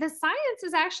 but the science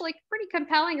is actually pretty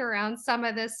compelling around some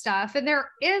of this stuff. And there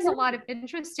is a lot of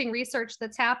interesting research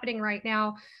that's happening right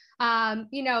now,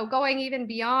 going even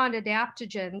beyond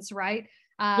adaptogens, right?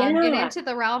 And into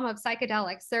the realm of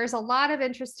psychedelics. There's a lot of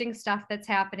interesting stuff that's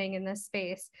happening in this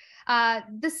space.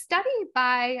 The study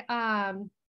by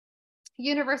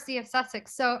University of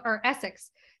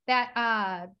Essex,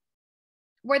 that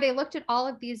where they looked at all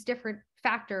of these different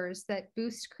factors that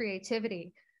boost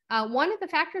creativity. One of the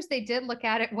factors they did look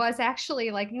at it was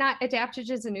actually like not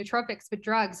adaptogens and nootropics, but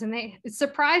drugs. And they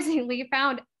surprisingly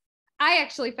I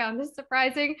actually found this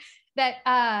surprising,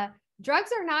 that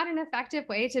drugs are not an effective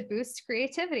way to boost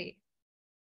creativity.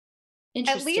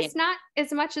 At least not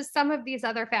as much as some of these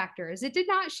other factors. It did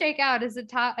not shake out as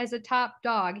a top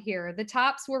dog here. The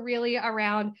tops were really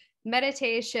around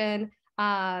meditation,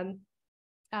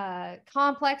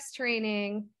 complex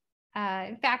training,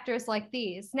 factors like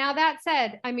these. Now, that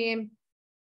said, I mean,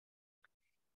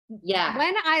 yeah,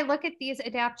 when I look at these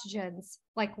adaptogens,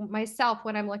 like myself,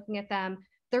 when I'm looking at them,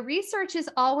 the research is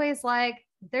always like,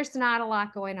 there's not a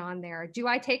lot going on there. Do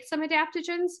I take some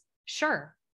adaptogens?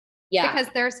 Sure. Yeah. Because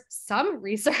there's some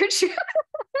research.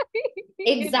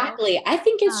 Exactly. I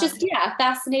think it's just, a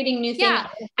fascinating new thing. Yeah,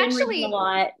 actually, a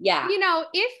lot. Yeah.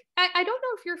 If I don't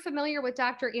know if you're familiar with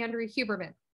Dr. Andrew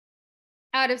Huberman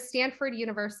out of Stanford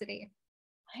University.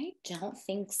 I don't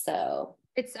think so.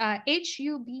 It's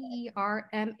Huberman.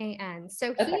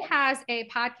 So he has a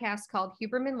podcast called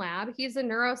Huberman Lab. He's a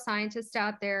neuroscientist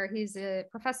out there. He's a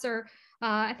professor,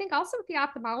 I think also at the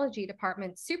ophthalmology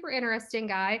department. Super interesting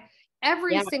guy.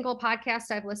 Every single podcast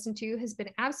I've listened to has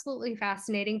been absolutely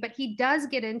fascinating, but he does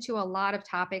get into a lot of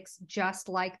topics just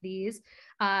like these.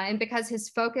 And because his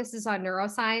focus is on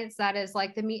neuroscience, that is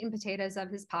like the meat and potatoes of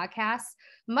his podcasts.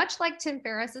 Much like Tim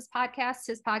Ferriss's podcasts,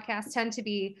 his podcasts tend to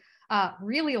be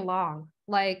really long,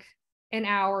 like an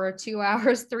hour, 2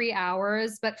 hours, 3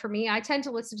 hours. But for me, I tend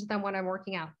to listen to them when I'm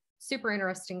working out. Super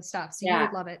interesting stuff. So you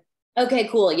would love it. Okay,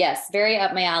 cool. Yes, very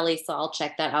up my alley. So I'll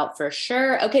check that out for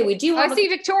sure. Okay, we do have I see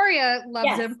Victoria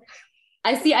loves him.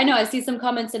 I see some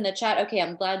comments in the chat. Okay,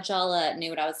 I'm glad y'all knew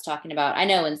what I was talking about. I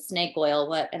know, in snake oil,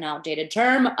 what an outdated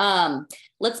term.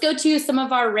 Let's go to some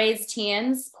of our raised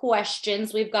hands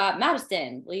questions. We've got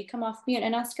Madison. Will you come off mute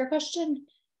and ask your question?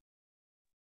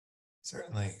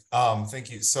 Certainly.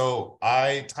 Thank you. So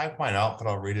I typed mine out, but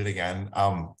I'll read it again.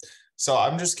 So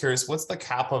I'm just curious, what's the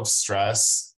cap of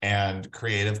stress and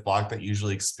creative block that you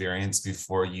usually experience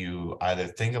before you either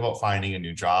think about finding a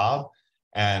new job?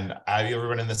 And have you ever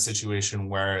been in this situation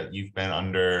where you've been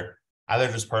under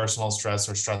either just personal stress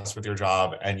or stress with your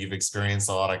job and you've experienced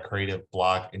a lot of creative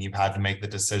block and you've had to make the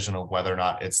decision of whether or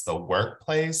not it's the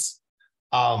workplace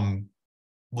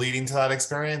leading to that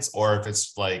experience, or if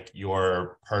it's like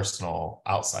your personal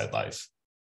outside life?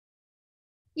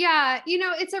 Yeah,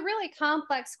 it's a really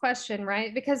complex question,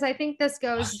 right? Because I think this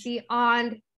goes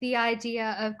beyond the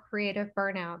idea of creative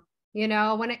burnout.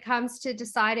 When it comes to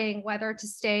deciding whether to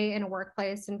stay in a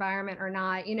workplace environment or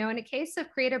not, in a case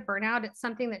of creative burnout, it's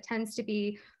something that tends to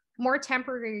be more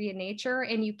temporary in nature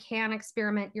and you can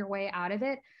experiment your way out of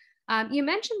it. You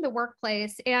mentioned the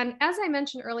workplace, and as I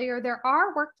mentioned earlier, there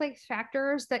are workplace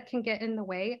factors that can get in the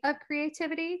way of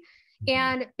creativity.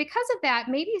 And because of that,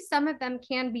 maybe some of them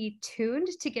can be tuned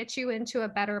to get you into a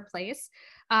better place,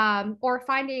 or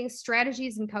finding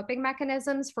strategies and coping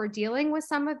mechanisms for dealing with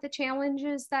some of the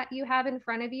challenges that you have in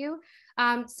front of you.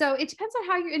 So it depends on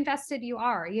how invested you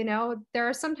are. There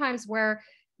are some times where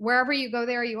wherever you go,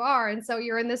 there you are. And so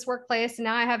you're in this workplace and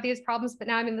now I have these problems, but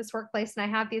now I'm in this workplace and I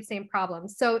have these same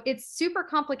problems. So it's super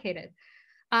complicated.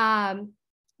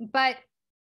 But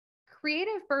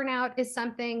creative burnout is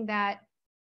something that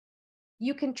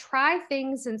you can try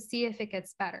things and see if it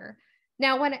gets better.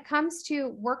 Now, when it comes to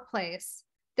workplace,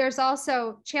 there's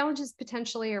also challenges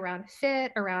potentially around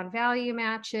fit, around value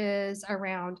matches,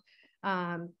 around,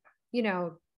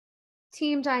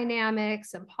 team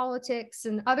dynamics and politics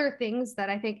and other things that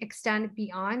I think extend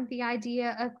beyond the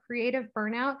idea of creative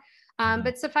burnout.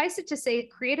 But suffice it to say,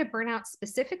 creative burnout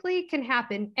specifically can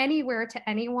happen anywhere to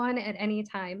anyone at any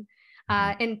time,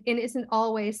 and isn't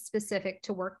always specific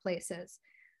to workplaces.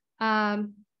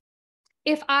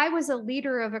 If I was a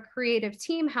leader of a creative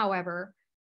team, however,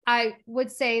 I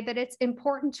would say that it's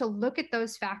important to look at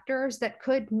those factors that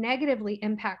could negatively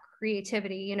impact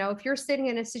creativity. If you're sitting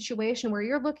in a situation where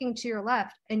you're looking to your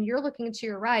left and you're looking to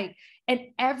your right, and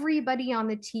everybody on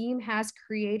the team has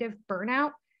creative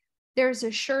burnout, there's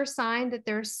a sure sign that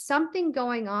there's something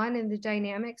going on in the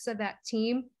dynamics of that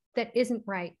team that isn't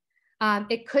right.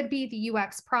 It could be the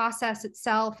UX process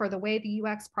itself, or the way the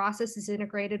UX process is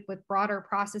integrated with broader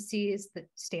processes that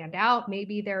stand out.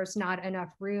 Maybe there's not enough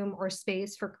room or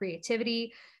space for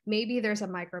creativity. Maybe there's a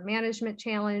micromanagement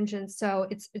challenge. And so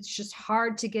it's just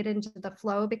hard to get into the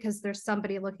flow because there's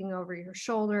somebody looking over your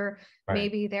shoulder. Right.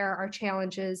 Maybe there are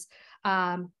challenges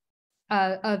of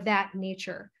that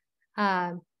nature.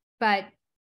 But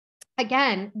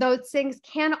again, those things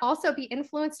can also be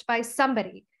influenced by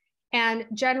somebody. And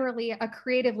generally, a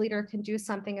creative leader can do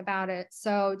something about it.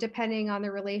 So depending on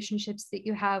the relationships that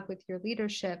you have with your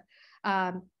leadership,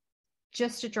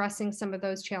 just addressing some of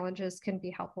those challenges can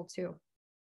be helpful too.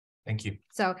 Thank you.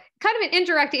 So kind of an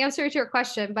indirect answer to your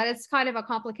question, but it's kind of a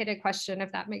complicated question,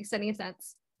 if that makes any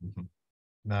sense. Mm-hmm.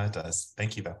 No, it does.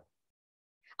 Thank you, though.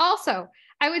 Also,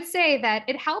 I would say that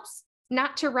it helps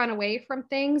not to run away from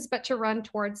things, but to run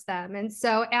towards them. And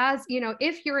so as,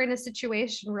 if you're in a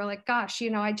situation where like, gosh,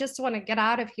 I just want to get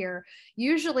out of here,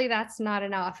 usually that's not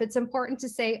enough. It's important to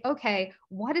say, okay,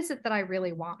 what is it that I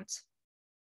really want?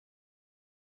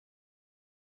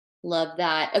 Love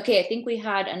that. Okay, I think we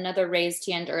had another raised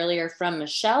hand earlier from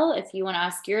Michelle. If you want to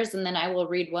ask yours, and then I will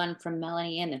read one from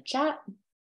Melanie in the chat.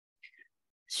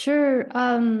 Sure.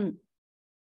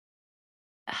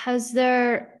 Has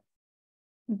there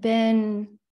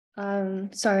been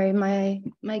sorry,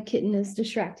 my kitten is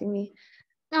distracting me.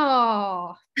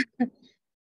 Oh.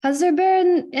 Has there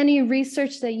been any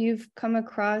research that you've come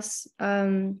across,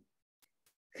 because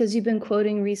you've been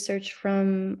quoting research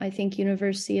from, I think,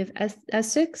 University of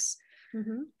Essex?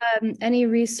 Mm-hmm. Any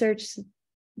research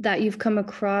that you've come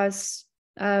across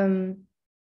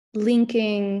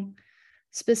linking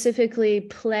specifically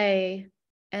play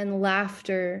and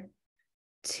laughter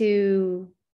to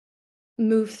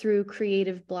move through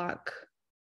creative block?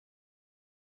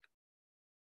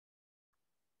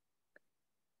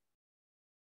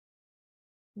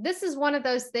 This is one of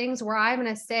those things where I'm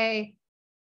going to say,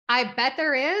 I bet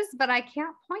there is, but I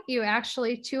can't point you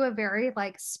actually to a very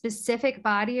specific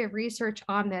body of research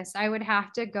on this. I would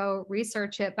have to go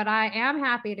research it, but I am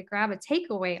happy to grab a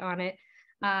takeaway on it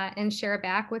and share it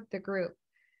back with the group.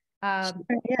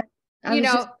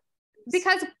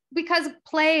 Because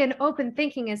play and open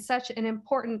thinking is such an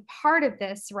important part of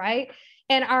this, right?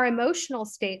 And our emotional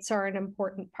states are an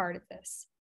important part of this.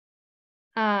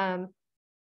 But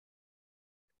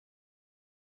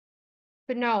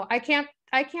no, I can't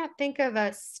think of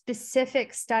a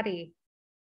specific study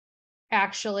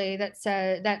actually that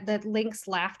said that links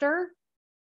laughter.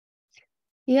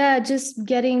 Yeah, just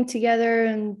getting together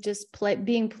and just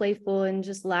being playful and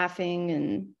just laughing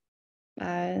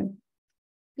and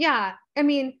yeah, I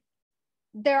mean,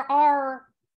 there are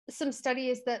some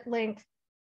studies that link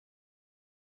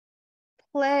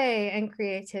play and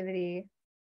creativity.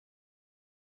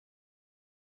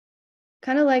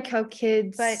 Kind of like how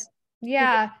kids, but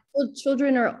yeah,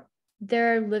 children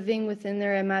they're living within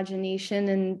their imagination,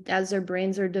 and as their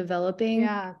brains are developing,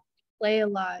 play a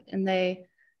lot, and they,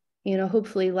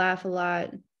 hopefully laugh a lot.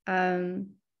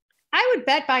 I would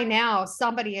bet by now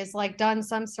somebody has done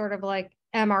some sort of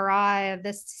MRI of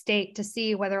this state to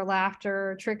see whether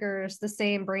laughter triggers the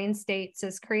same brain states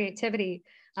as creativity.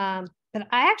 But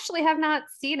I actually have not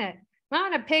seen it. I'm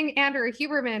going to ping Andrew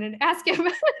Huberman and ask him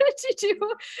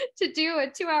to do a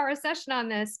 2-hour session on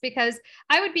this, because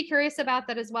I would be curious about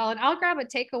that as well. And I'll grab a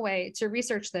takeaway to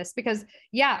research this, because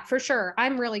yeah, for sure,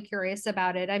 I'm really curious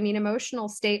about it. I mean, emotional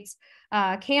states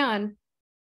can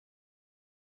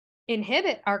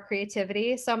inhibit our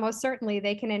creativity. So most certainly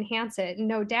they can enhance it.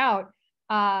 No doubt,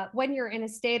 when you're in a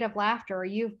state of laughter,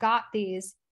 you've got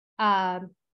these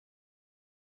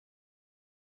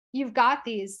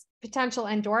potential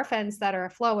endorphins that are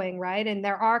flowing, right? And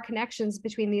there are connections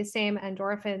between these same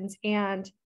endorphins and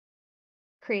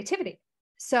creativity.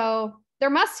 So there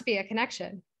must be a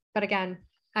connection. But again,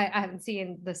 I haven't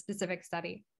seen the specific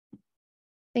study.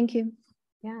 Thank you.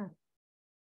 Yeah.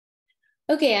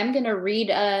 Okay, I'm going to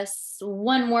read us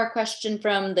one more question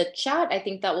from the chat. I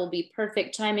think that will be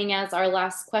perfect timing as our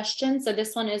last question. So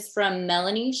this one is from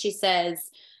Melanie. She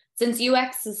says, since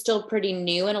UX is still pretty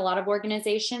new in a lot of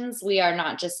organizations, we are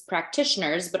not just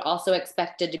practitioners, but also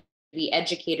expected to be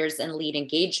educators and lead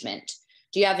engagement.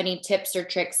 Do you have any tips or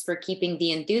tricks for keeping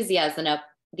the enthusiasm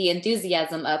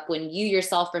up when you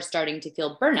yourself are starting to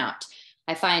feel burnout?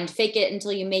 I find fake it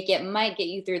until you make it might get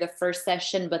you through the first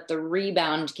session, but the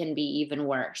rebound can be even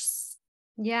worse.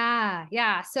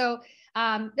 Yeah. So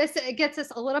this gets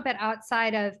us a little bit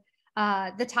outside of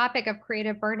the topic of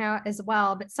creative burnout as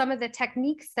well, but some of the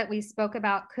techniques that we spoke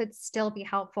about could still be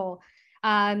helpful.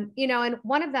 You know, and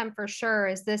one of them for sure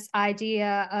is this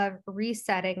idea of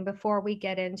resetting before we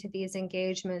get into these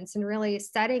engagements and really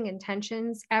setting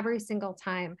intentions every single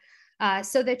time,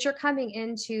 so that you're coming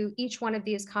into each one of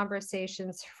these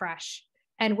conversations fresh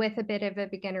and with a bit of a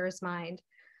beginner's mind.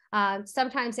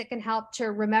 Sometimes it can help to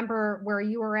remember where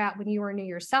you were at when you were new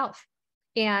yourself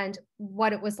and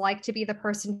what it was like to be the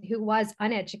person who was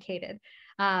uneducated.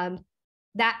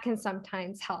 That can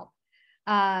sometimes help.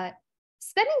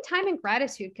 Spending time in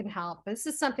gratitude can help. This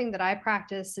is something that I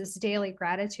practice, is daily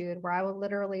gratitude, where I will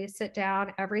literally sit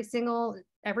down every single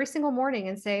morning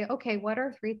and say, okay, what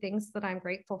are 3 things that I'm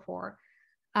grateful for?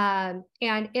 And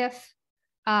if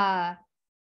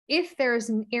there's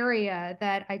an area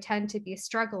that I tend to be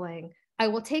struggling, I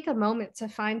will take a moment to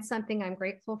find something I'm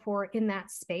grateful for in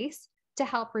that space to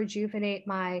help rejuvenate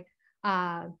my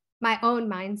my own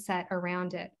mindset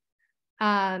around it.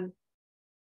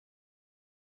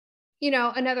 You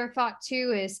know, another thought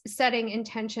too is setting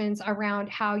intentions around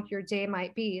how your day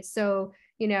might be. So,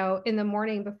 you know, in the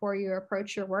morning before you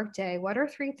approach your workday, what are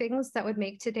 3 things that would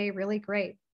make today really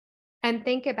great? And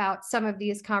think about some of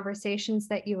these conversations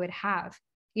that you would have.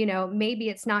 You know, maybe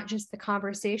it's not just the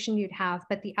conversation you'd have,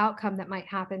 but the outcome that might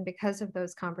happen because of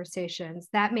those conversations.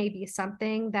 That may be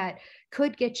something that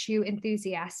could get you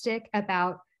enthusiastic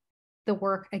about the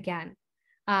work again.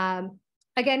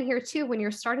 Again, here too, when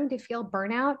you're starting to feel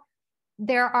burnout,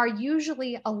 there are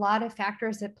usually a lot of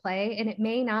factors at play, and it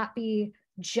may not be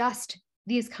just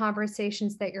these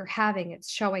conversations that you're having,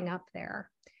 it's showing up there.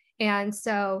 And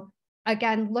so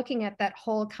again, looking at that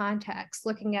whole context,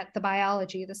 looking at the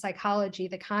biology, the psychology,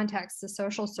 the context, the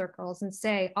social circles, and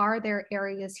say, are there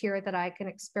areas here that I can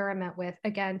experiment with,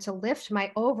 again, to lift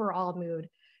my overall mood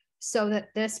so that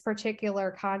this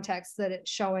particular context that it's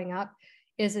showing up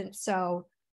isn't so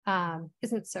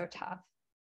tough.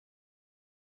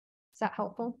 Is that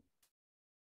helpful?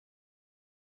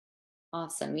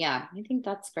 Awesome. Yeah, I think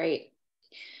that's great.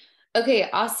 Okay,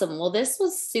 awesome. Well, this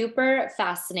was super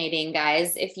fascinating,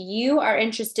 guys. If you are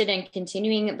interested in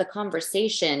continuing the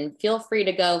conversation, feel free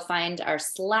to go find our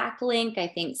Slack link. I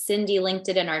think Cindy linked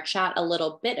it in our chat a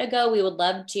little bit ago. We would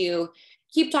love to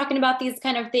keep talking about these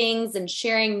kind of things and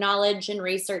sharing knowledge and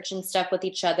research and stuff with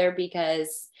each other,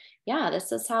 because yeah,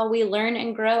 this is how we learn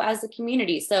and grow as a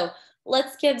community. So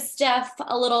let's give Steph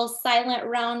a little silent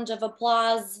round of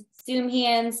applause. Zoom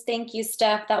hands. Thank you,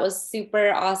 Steph. That was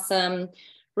super awesome.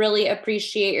 Really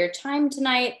appreciate your time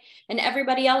tonight. And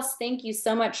everybody else, thank you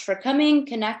so much for coming.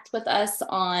 Connect with us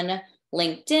on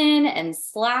LinkedIn and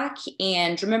Slack.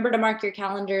 And remember to mark your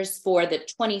calendars for the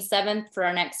 27th for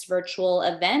our next virtual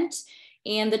event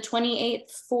and the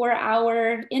 28th for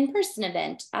our in-person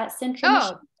event at Central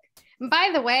Michigan.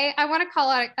 By the way, I want to call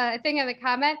out a thing in the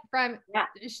comment from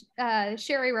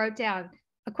Sherry wrote down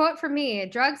a quote from me: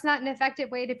 "Drugs not an effective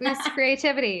way to boost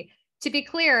creativity." To be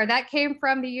clear, that came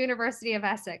from the University of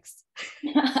Essex.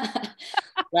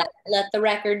 let the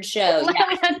record show.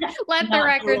 Let the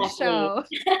record show.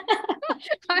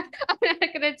 I'm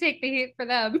not going to take the heat for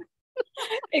them.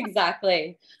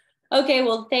 Exactly. Okay,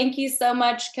 well, thank you so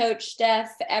much, Coach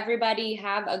Steph. Everybody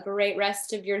have a great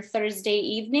rest of your Thursday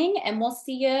evening, and we'll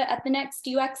see you at the next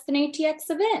UX and ATX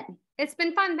event. It's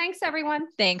been fun. Thanks, everyone.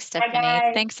 Thanks, Stephanie.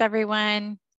 Bye, thanks,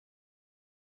 everyone.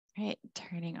 All right,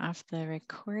 turning off the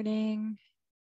recording.